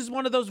think this is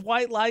one of those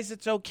white lies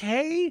that's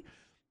okay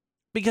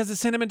because the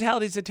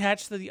sentimentality is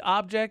attached to the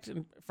object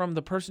and from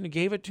the person who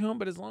gave it to him,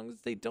 but as long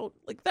as they don't,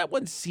 like, that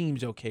one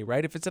seems okay,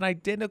 right? If it's an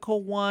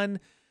identical one,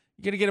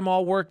 you're going to get them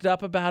all worked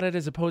up about it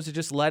as opposed to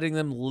just letting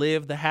them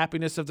live the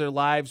happiness of their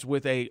lives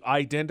with a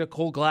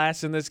identical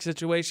glass in this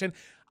situation.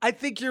 I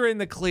think you're in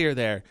the clear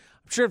there.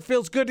 I'm sure it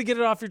feels good to get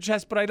it off your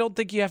chest, but I don't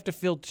think you have to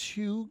feel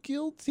too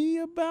guilty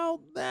about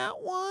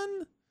that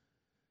one.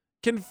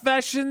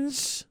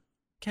 Confessions,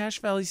 Cache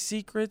Valley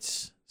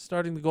Secrets,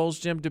 starting the Gold's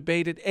Gym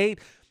debate at 8.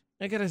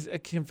 I got a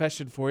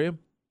confession for you.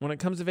 When it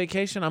comes to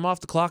vacation, I'm off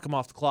the clock.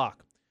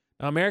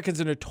 Now, Americans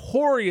are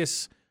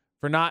notorious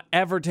for not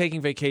ever taking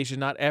vacation,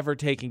 not ever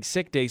taking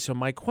sick days. So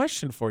my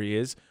question for you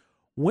is,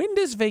 when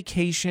does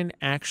vacation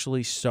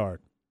actually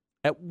start?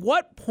 At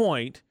what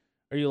point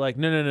are you like,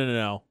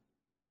 no,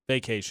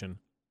 vacation.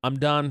 I'm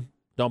done.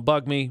 Don't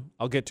bug me.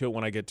 I'll get to it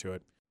when I get to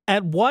it.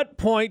 At what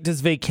point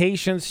does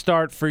vacation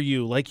start for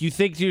you? Like you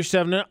think to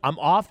yourself, no, I'm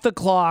off the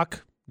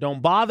clock.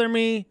 Don't bother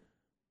me.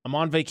 I'm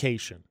on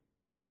vacation.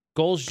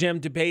 Gold's Gym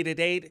debate at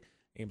 8.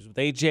 Games with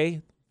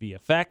AJ,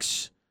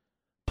 VFX.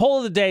 Poll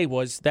of the day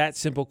was that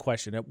simple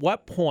question. At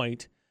what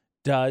point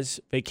does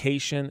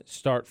vacation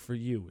start for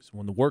you? Is it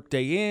when the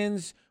workday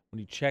ends, when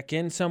you check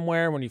in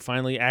somewhere, when you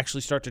finally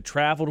actually start to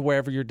travel to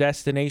wherever your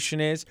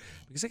destination is?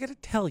 Because I got to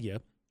tell you,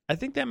 I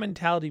think that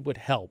mentality would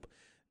help.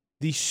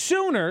 The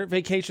sooner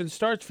vacation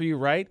starts for you,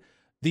 right,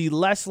 the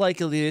less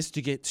likely it is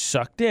to get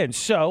sucked in.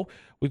 So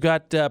we've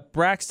got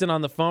Braxton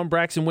on the phone.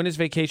 Braxton, when does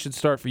vacation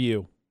start for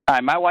you?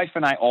 My wife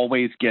and I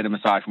always get a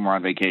massage when we're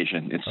on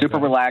vacation. It's super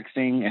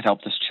relaxing. It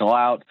helps us chill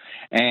out,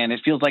 and it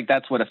feels like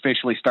that's what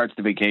officially starts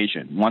the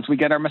vacation. Once we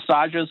get our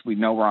massages, we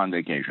know we're on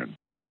vacation.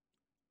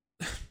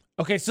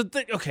 Okay, so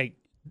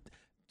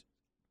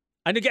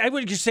I get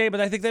what you're saying,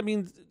 but I think that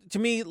means to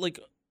me, like,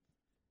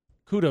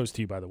 kudos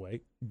to you, by the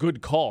way.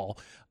 Good call.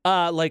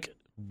 Like,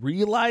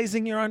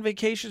 realizing you're on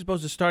vacation as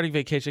opposed to starting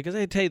vacation, because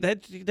I tell you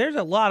that there's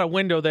a lot of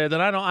window there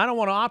that I don't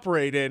want to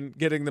operate in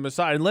getting the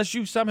massage unless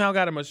you somehow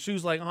got a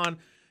masseuse like on.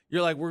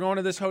 You're like, we're going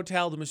to this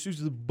hotel, the masseuse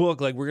is the book,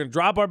 like we're gonna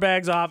drop our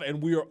bags off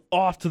and we are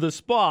off to the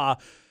spa.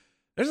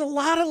 There's a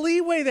lot of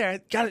leeway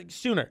there. Got it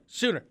sooner.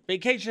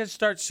 Vacation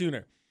starts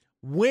sooner.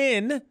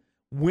 When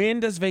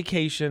does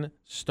vacation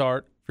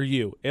start for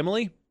you,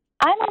 Emily?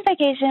 I'm on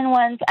vacation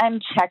once I'm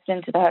checked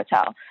into the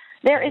hotel.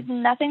 There is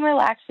nothing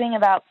relaxing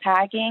about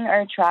packing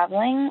or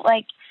traveling.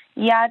 Like,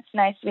 yeah, it's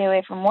nice to be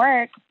away from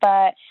work,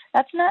 but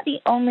that's not the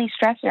only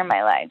stressor in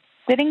my life.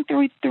 Sitting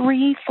through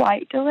 3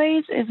 flight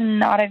delays is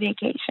not a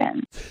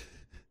vacation.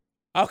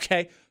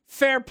 Okay,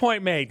 fair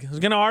point made. I was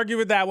going to argue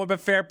with that one,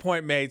 but fair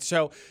point made.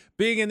 So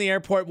being in the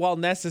airport while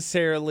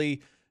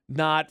necessarily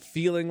not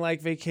feeling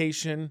like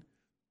vacation,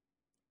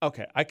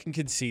 okay, I can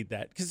concede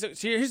that.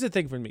 Because here's the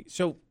thing for me.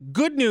 So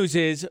good news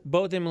is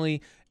both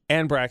Emily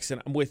and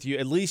Braxton, I'm with you.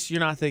 At least you're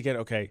not thinking,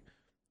 okay,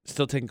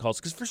 still taking calls.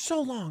 Because for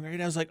so long,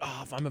 right, I was like,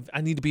 oh,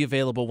 I need to be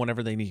available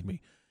whenever they need me.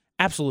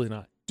 Absolutely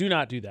not. Do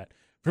not do that.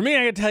 For me,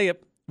 I can tell you,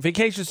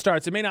 vacation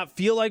starts. It may not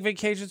feel like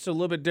vacation, so a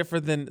little bit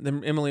different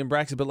than Emily and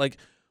Braxton, but like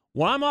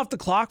when I'm off the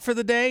clock for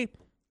the day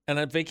and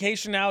a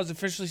vacation now is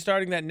officially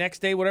starting that next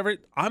day, whatever,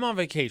 I'm on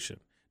vacation.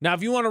 Now,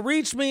 if you want to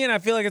reach me and I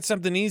feel like it's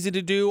something easy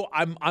to do,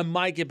 I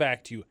might get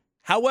back to you.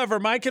 However,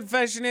 my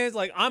confession is,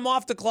 like, I'm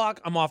off the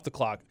clock.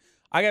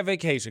 I got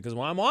vacation because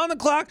when I'm on the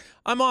clock,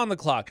 I'm on the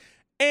clock.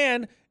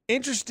 And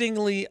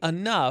interestingly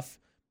enough,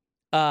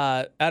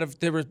 there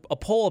was a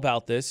poll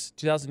about this.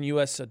 2,000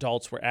 U.S.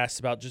 adults were asked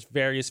about just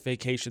various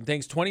vacation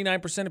things.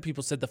 29% of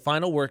people said the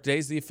final workday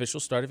is the official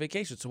start of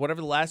vacation. So whatever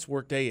the last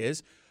workday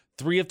is,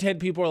 3 of 10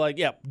 people are like,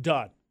 yep,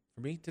 done.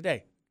 For me,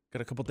 today.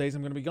 Got a couple days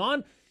I'm going to be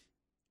gone.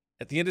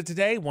 At the end of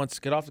today, once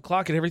I get off the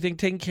clock and everything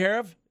taken care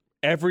of,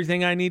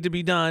 everything I need to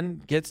be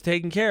done gets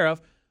taken care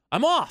of,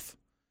 I'm off.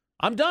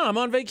 I'm done. I'm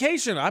on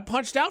vacation. I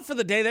punched out for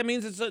the day. That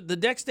means the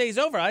next day's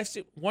over. I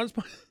think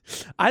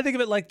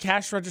of it like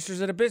cash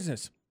registers at a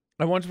business.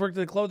 I once worked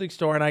at a clothing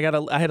store, and I had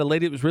a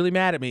lady that was really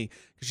mad at me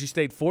because she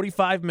stayed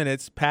 45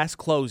 minutes past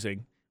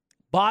closing,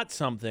 bought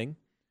something,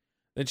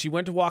 then she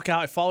went to walk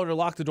out. I followed her,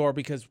 locked the door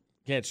because,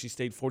 again, she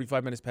stayed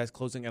 45 minutes past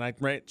closing, and I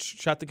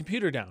shut the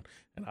computer down.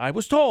 And I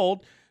was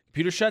told,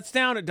 computer shuts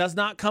down. It does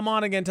not come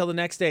on again until the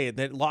next day.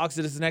 It logs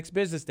it as the next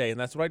business day, and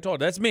that's what I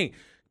told her. That's me.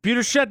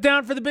 Computer shut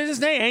down for the business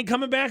day. Ain't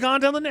coming back on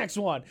till the next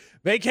one.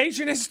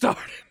 Vacation has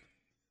started.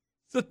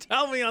 So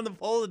tell me on the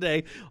poll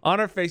today on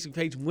our Facebook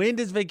page, when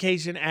does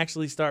vacation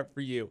actually start for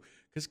you?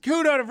 Because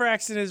kudos to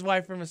Braxton and his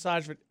wife for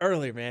massage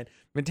earlier, man.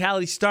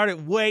 Mentality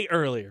started way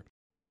earlier.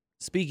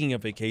 Speaking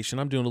of vacation,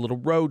 I'm doing a little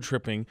road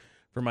tripping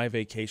for my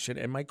vacation.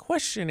 And my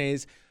question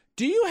is,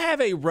 do you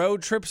have a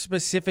road trip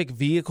specific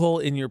vehicle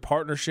in your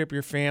partnership,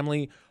 your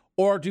family,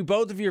 or do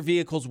both of your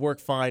vehicles work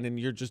fine and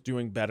you're just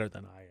doing better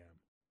than I am?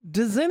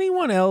 Does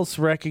anyone else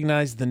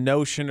recognize the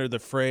notion or the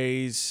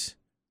phrase,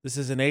 this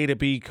is an A to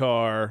B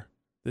car,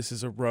 this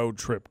is a road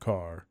trip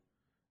car?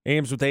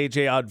 Ames with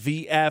AJ on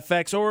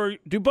VFX. Or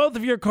do both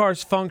of your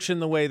cars function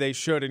the way they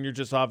should and you're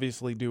just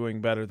obviously doing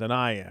better than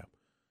I am?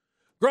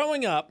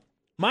 Growing up,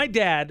 my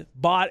dad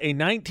bought a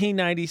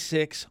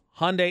 1996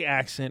 Hyundai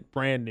Accent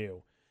brand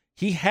new.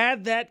 He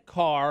had that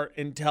car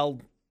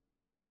until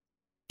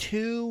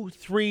 2,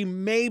 3,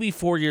 maybe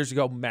 4 years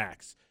ago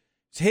max.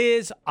 It's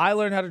his. I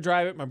learned how to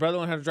drive it. My brother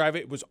learned how to drive it.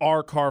 It was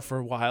our car for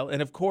a while.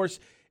 And of course,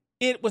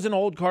 it was an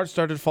old car,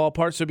 started to fall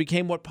apart, so it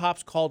became what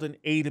Pops called an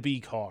A to B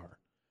car,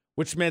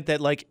 which meant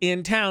that, like,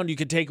 in town, you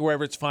could take it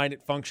wherever it's fine,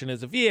 it functioned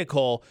as a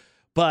vehicle,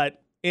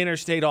 but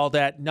interstate, all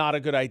that, not a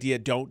good idea.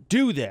 Don't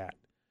do that.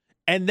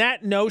 And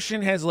that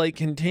notion has, like,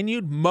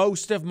 continued.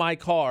 Most of my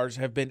cars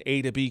have been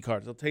A to B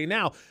cars. I'll tell you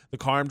now, the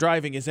car I'm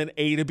driving is an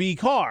A to B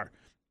car.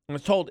 I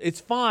was told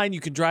it's fine.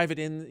 You can drive it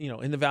in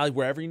the valley,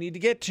 wherever you need to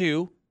get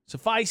to,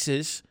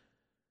 suffices,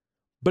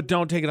 but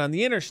don't take it on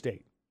the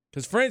interstate.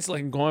 Because, for instance,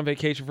 like, I'm going on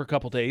vacation for a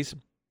couple days.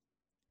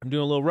 I'm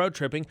doing a little road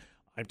tripping.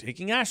 I'm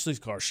taking Ashley's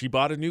car. She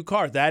bought a new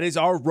car. That is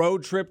our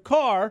road trip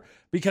car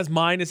because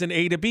mine is an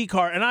A to B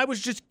car. And I was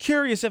just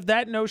curious if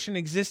that notion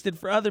existed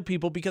for other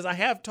people, because I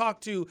have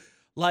talked to,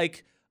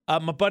 like,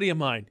 my buddy of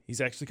mine. He's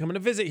actually coming to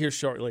visit here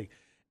shortly.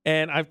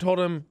 And I've told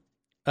him,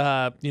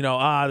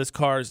 this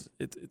car's...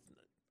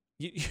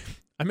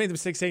 I made the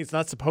mistake saying it's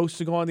not supposed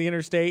to go on the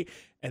interstate.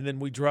 And then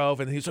we drove,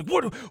 and he's like,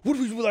 what are we,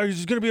 is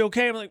this going to be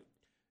okay? I'm like,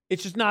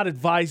 it's just not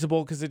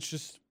advisable because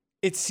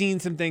it's seen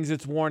some things.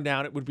 It's worn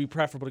down. It would be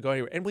preferable to go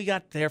anywhere. And we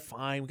got there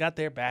fine. We got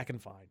there back and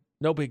fine.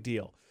 No big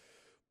deal.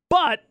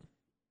 But,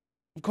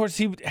 of course,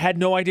 he had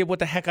no idea what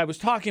the heck I was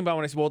talking about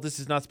when I said, well, this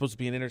is not supposed to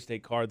be an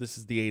interstate car. This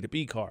is the A to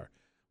B car.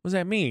 What does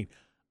that mean?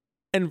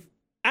 And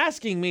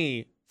asking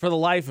me, for the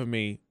life of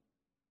me,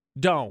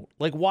 don't.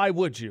 Like, why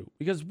would you?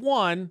 Because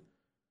one,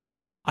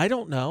 I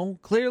don't know.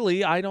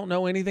 Clearly, I don't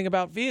know anything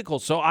about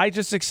vehicles, so I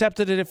just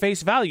accepted it at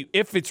face value.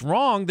 If it's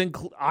wrong, then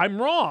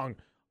I'm wrong.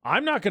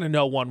 I'm not going to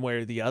know one way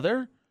or the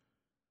other.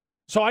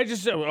 So I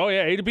just said, oh,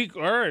 yeah, A to B,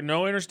 all right,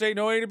 no interstate,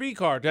 no A to B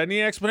car. Do I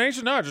need an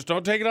explanation? No, just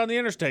don't take it on the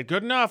interstate.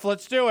 Good enough.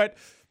 Let's do it.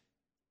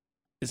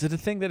 Is it a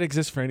thing that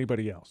exists for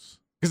anybody else?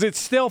 Because it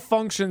still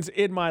functions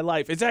in my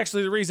life. It's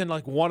actually the reason,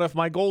 like, one of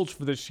my goals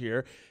for this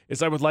year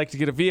is I would like to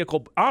get a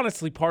vehicle,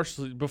 honestly,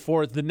 partially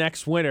before the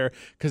next winter,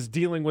 because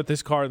dealing with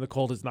this car in the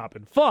cold has not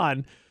been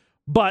fun.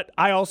 But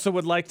I also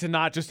would like to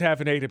not just have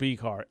an A to B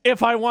car.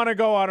 If I want to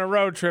go on a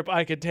road trip,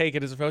 I could take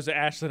it, as opposed to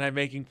Ashley and I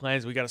making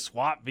plans. We got to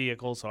swap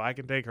vehicles so I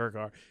can take her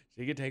car.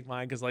 She can take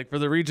mine, because, like, for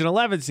the Region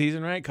 11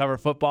 season, right, cover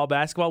football,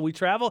 basketball, we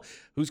travel.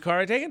 Whose car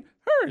are I taking?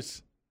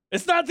 Hers.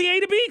 It's not the A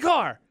to B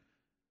car.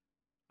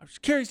 I'm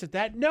just curious if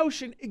that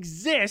notion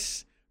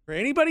exists for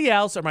anybody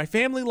else, or my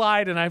family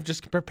lied and I've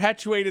just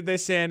perpetuated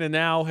this in and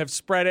now have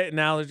spread it, and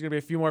now there's going to be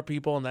a few more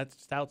people, and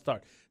that's how it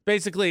starts.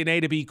 Basically an A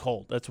to B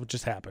cold. That's what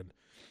just happened.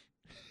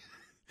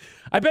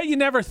 I bet you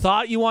never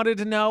thought you wanted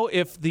to know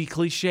if the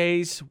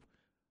cliches,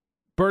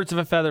 birds of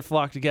a feather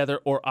flock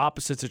together or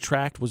opposites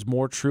attract, was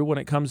more true when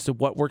it comes to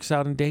what works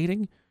out in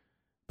dating.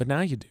 But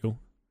now you do,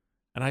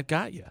 and I've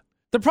got you.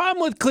 The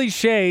problem with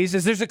cliches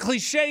is there's a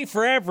cliche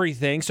for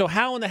everything, so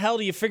how in the hell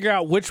do you figure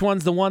out which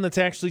one's the one that's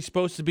actually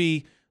supposed to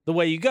be the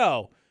way you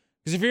go?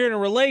 Because if you're in a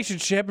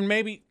relationship, and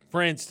maybe,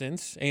 for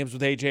instance, Ames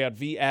with AJ on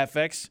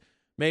VFX,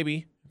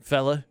 maybe,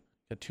 fella,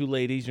 got two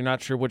ladies, you're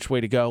not sure which way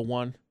to go.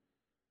 One,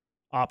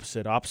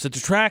 opposites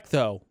attract,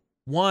 though.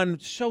 One,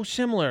 so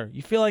similar.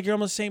 You feel like you're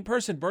almost the same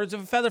person. Birds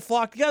of a feather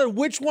flock together.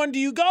 Which one do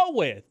you go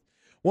with?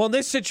 Well, in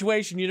this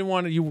situation, you didn't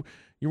want to, you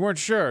weren't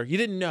sure. You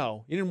didn't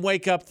know. You didn't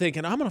wake up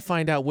thinking, I'm going to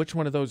find out which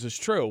one of those is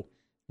true.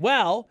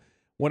 Well,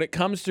 when it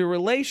comes to a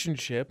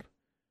relationship,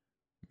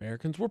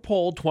 Americans were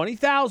polled,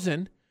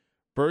 20,000.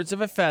 Birds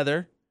of a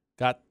feather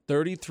got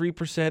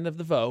 33% of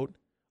the vote.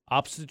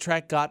 Opposite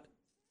attract got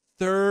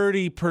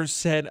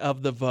 30%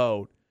 of the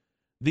vote.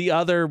 The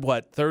other,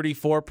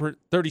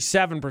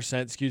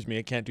 37%, excuse me,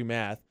 I can't do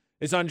math,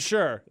 is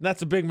unsure. And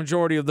that's a big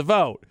majority of the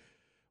vote.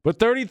 But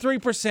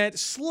 33%,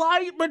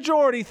 slight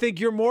majority, think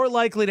you're more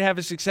likely to have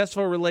a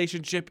successful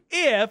relationship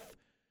if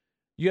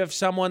you have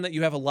someone that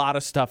you have a lot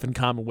of stuff in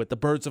common with. The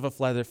birds of a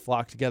feather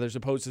flock together, as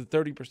opposed to the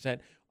 30%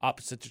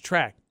 opposites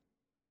attract.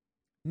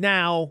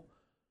 Now,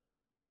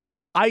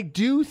 I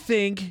do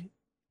think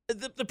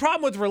the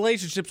problem with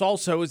relationships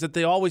also is that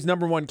the always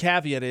number one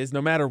caveat is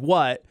no matter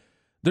what,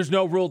 there's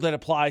no rule that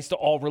applies to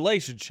all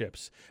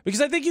relationships.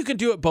 Because I think you can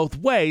do it both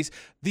ways.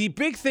 The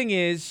big thing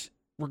is,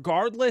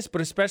 regardless,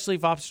 but especially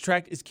if opposite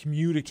attract, is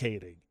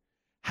communicating.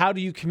 How do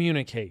you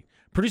communicate?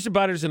 Producer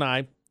Butters and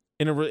I,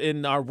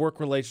 in our work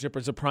relationship,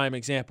 is a prime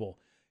example.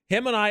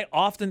 Him and I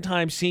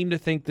oftentimes seem to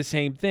think the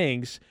same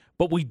things,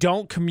 but we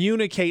don't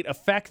communicate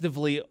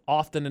effectively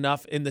often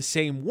enough in the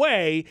same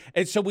way,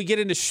 and so we get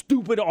into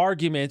stupid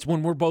arguments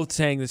when we're both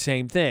saying the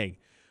same thing.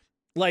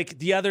 Like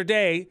the other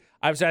day,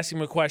 I was asking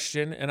him a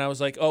question, and I was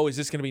like, oh, is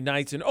this going to be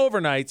nights and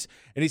overnights?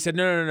 And he said,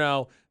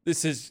 no.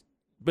 This is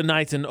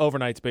nights and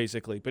overnights,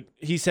 basically. But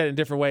he said it in a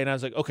different way, and I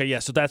was like, okay, yeah,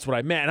 so that's what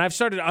I meant. And I've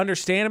started to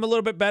understand him a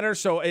little bit better,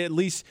 so at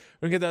least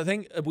we don't get the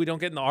thing, we don't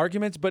get in the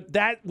arguments. But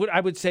that, what I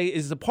would say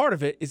is the part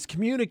of it is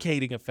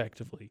communicating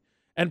effectively.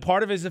 And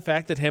part of it is the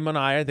fact that him and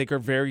I think, are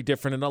very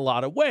different in a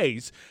lot of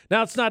ways.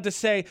 Now, it's not to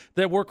say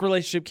that a work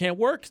relationship can't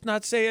work. It's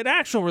not to say an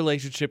actual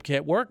relationship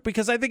can't work,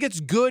 because I think it's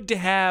good to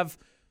have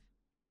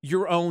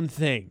your own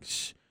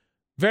things.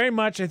 Very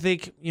much, I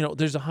think,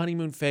 there's a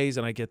honeymoon phase,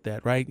 and I get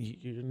that, right?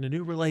 You're in a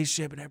new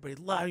relationship, and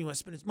everybody loves you. You want to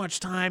spend as much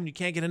time, you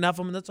can't get enough of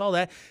them, and that's all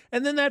that.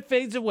 And then that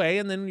fades away,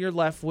 and then you're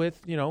left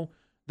with, the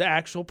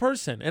actual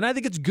person. And I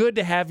think it's good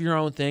to have your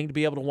own thing, to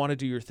be able to want to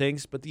do your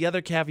things. But the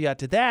other caveat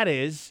to that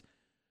is,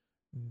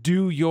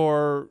 do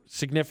your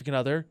significant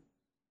other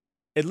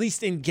at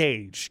least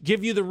engage?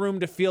 Give you the room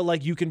to feel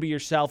like you can be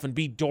yourself and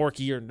be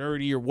dorky or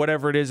nerdy or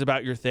whatever it is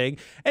about your thing,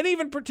 and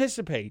even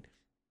participate.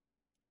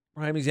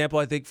 Prime example,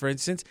 I think, for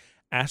instance,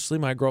 Ashley,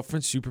 my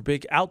girlfriend, super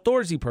big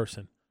outdoorsy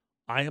person.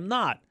 I am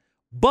not.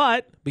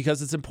 But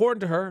because it's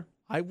important to her,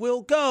 I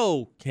will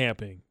go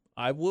camping.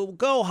 I will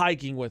go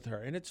hiking with her.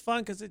 And it's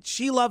fun because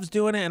she loves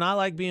doing it, and I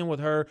like being with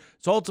her.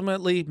 So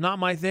ultimately, not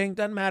my thing.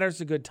 Doesn't matter. It's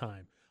a good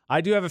time.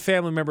 I do have a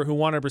family member who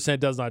 100%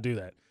 does not do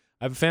that.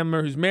 I have a family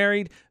member who's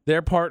married.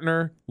 Their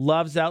partner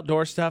loves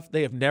outdoor stuff.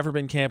 They have never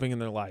been camping in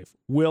their life.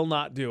 Will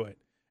not do it.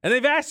 And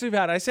they've asked me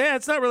about it. I say,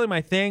 it's not really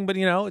my thing, but,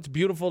 it's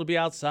beautiful to be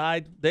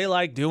outside. They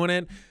like doing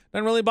it.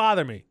 Doesn't really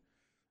bother me.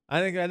 I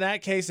think in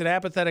that case, an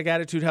apathetic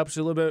attitude helps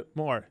you a little bit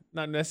more.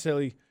 Not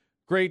necessarily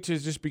great to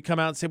just come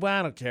out and say, well,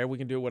 I don't care. We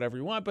can do whatever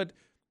you want. But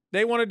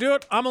they want to do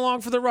it. I'm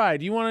along for the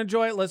ride. You want to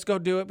enjoy it? Let's go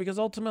do it. Because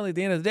ultimately, at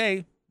the end of the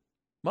day,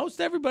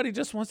 most everybody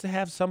just wants to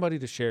have somebody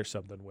to share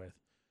something with.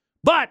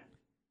 But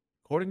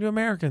according to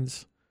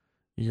Americans,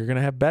 you're going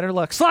to have better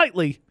luck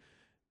slightly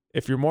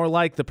if you're more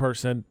like the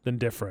person than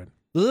different.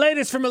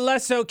 Latest from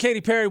Alesso,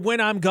 Katy Perry,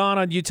 When I'm Gone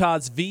on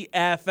Utah's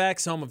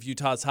VFX, home of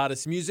Utah's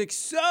hottest music.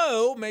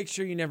 So make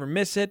sure you never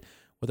miss it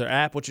with our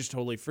app, which is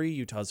totally free,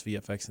 Utah's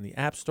VFX in the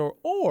App Store.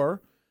 Or,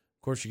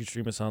 of course, you can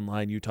stream us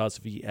online,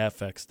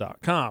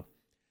 utahsvfx.com.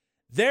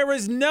 There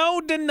is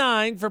no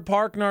denying for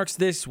Park Narcs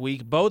this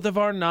week, both of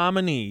our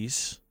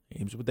nominees,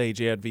 Games with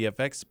AJ at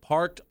VFX,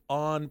 parked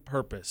on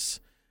purpose.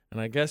 And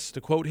I guess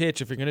to quote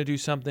Hitch, if you're going to do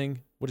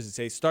something, what does it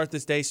say? Start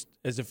this day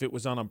as if it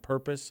was on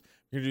purpose.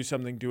 If you're going to do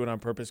something, do it on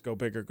purpose. Go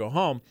big or go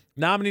home.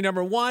 Nominee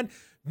number 1,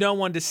 no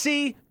one to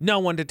see, no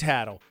one to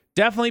tattle.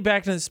 Definitely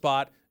back in the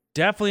spot.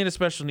 Definitely in a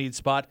special needs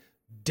spot.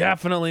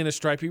 Definitely in a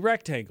stripy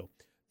rectangle.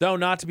 Though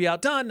not to be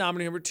outdone,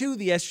 nominee number 2,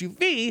 the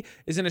SUV,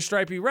 is in a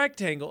stripy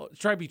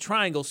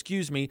triangle,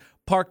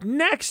 parked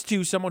next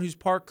to someone who's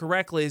parked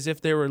correctly as if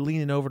they were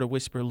leaning over to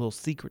whisper a little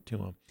secret to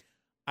him.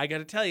 I got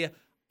to tell you,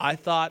 I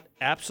thought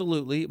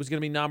absolutely it was going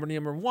to be nominee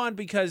number 1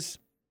 because,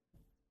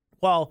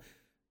 while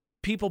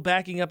people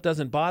backing up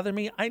doesn't bother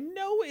me, I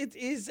know it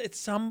is at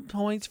some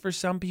points for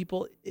some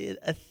people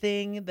a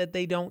thing that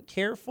they don't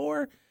care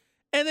for.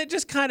 And it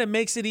just kind of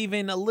makes it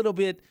even a little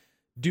bit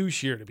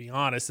douchier, to be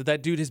honest,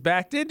 that dude has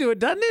backed into it,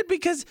 doesn't it?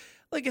 Because,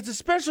 like, it's a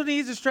special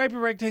needs, a stripy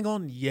rectangle,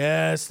 and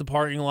yes, the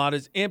parking lot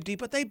is empty,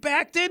 but they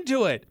backed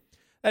into it.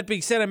 That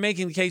being said, I'm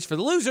making the case for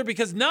the loser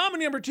because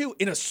nominee number 2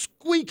 in a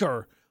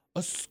squeaker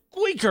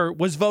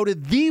was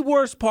voted the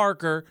worst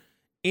parker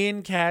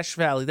in Cache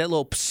Valley. That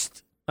little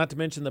psst, not to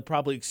mention the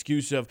probably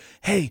excuse of,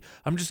 hey,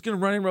 I'm just going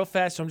to run in real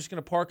fast, so I'm just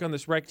going to park on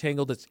this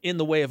rectangle that's in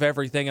the way of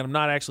everything, and I'm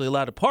not actually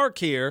allowed to park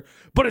here,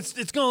 but it's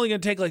only going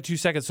to take like 2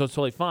 seconds, so it's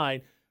totally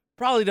fine.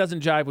 Probably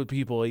doesn't jive with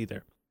people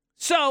either.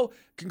 So,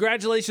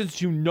 congratulations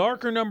to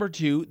Narker number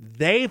 2.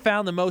 They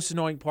found the most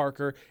annoying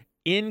parker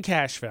in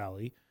Cache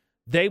Valley.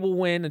 They will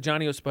win a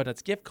Johnny O.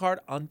 Spudnuts gift card.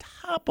 On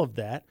top of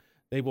that,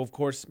 they will, of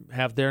course,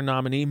 have their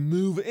nominee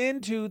move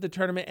into the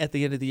tournament at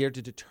the end of the year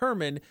to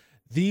determine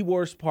the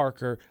worst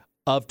parker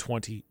of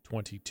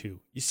 2022.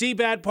 You see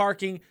bad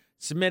parking,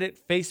 submit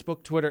it.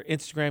 Facebook, Twitter,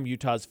 Instagram,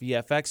 Utah's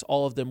VFX.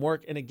 All of them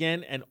work. And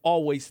again, and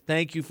always,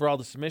 thank you for all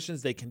the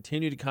submissions. They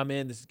continue to come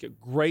in. This is a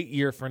great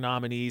year for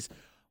nominees.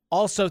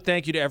 Also,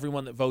 thank you to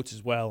everyone that votes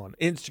as well on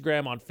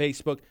Instagram, on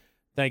Facebook.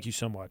 Thank you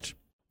so much.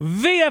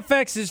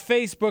 VFX's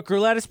Facebook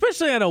roulette,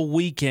 especially on a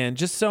weekend,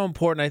 just so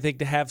important, I think,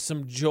 to have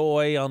some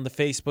joy on the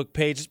Facebook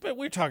page. But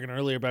we were talking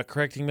earlier about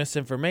correcting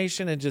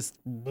misinformation and just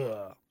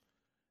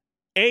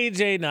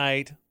AJ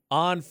Knight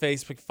on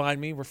Facebook.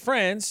 Find me. We're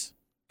friends.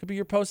 Could be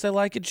your post I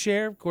like and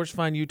share. Of course,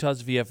 find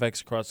Utah's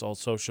VFX across all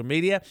social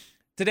media.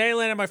 Today, I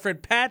landed my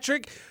friend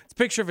Patrick. It's a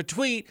picture of a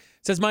tweet. It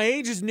says, my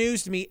age is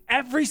news to me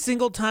every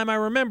single time I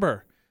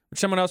remember. Which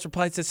someone else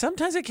replied, says,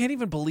 sometimes I can't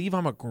even believe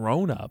I'm a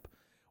grown-up.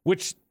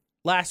 Which,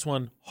 last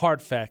one,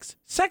 hard facts.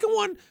 Second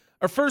one,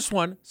 or first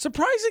one,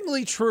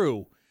 surprisingly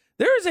true.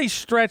 There is a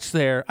stretch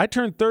there. I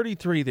turned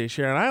 33 this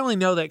year, and I only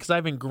know that because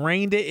I've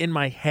ingrained it in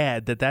my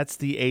head that that's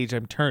the age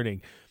I'm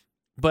turning.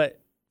 But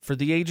for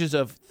the ages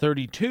of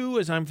 32,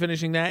 as I'm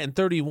finishing that, and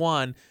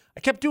 31, I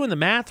kept doing the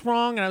math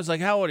wrong, and I was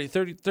like, how old are you?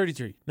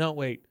 33. No,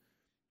 wait.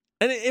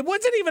 And it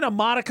wasn't even a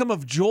modicum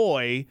of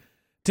joy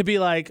to be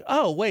like,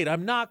 oh, wait,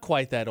 I'm not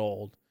quite that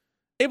old.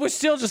 It was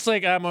still just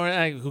like,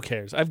 who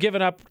cares? I've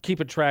given up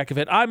keeping track of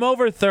it. I'm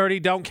over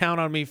 30. Don't count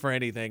on me for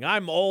anything.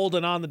 I'm old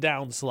and on the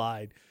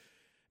downslide.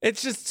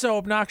 It's just so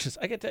obnoxious.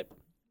 I get that.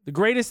 The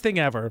greatest thing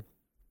ever,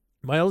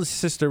 my oldest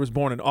sister was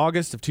born in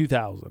August of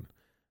 2000.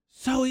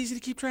 So easy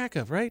to keep track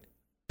of, right?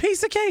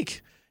 Piece of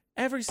cake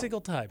every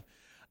single time.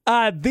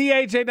 The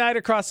AJ Knight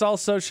across all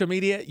social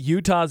media,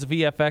 Utah's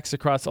VFX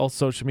across all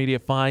social media.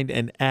 Find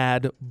and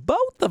add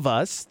both of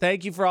us.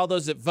 Thank you for all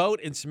those that vote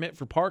and submit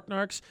for Park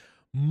Narcs.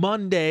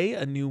 Monday,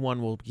 a new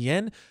one will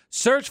begin.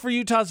 Search for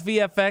Utah's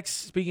VFX.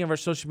 Speaking of our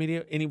social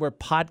media, anywhere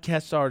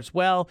podcasts are as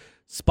well.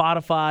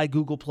 Spotify,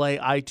 Google Play,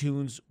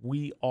 iTunes,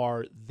 we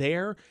are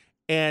there.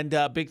 And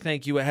big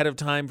thank you ahead of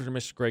time for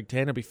Mr. Greg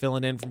Tanner. I'll be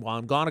filling in from while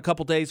I'm gone a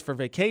couple days for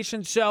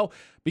vacation. So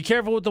be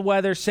careful with the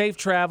weather. Safe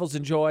travels.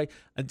 Enjoy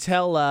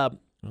until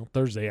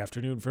Thursday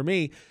afternoon for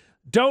me.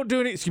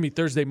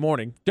 Thursday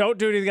morning. Don't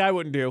do anything I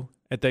wouldn't do.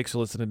 And thanks for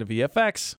listening to VFX.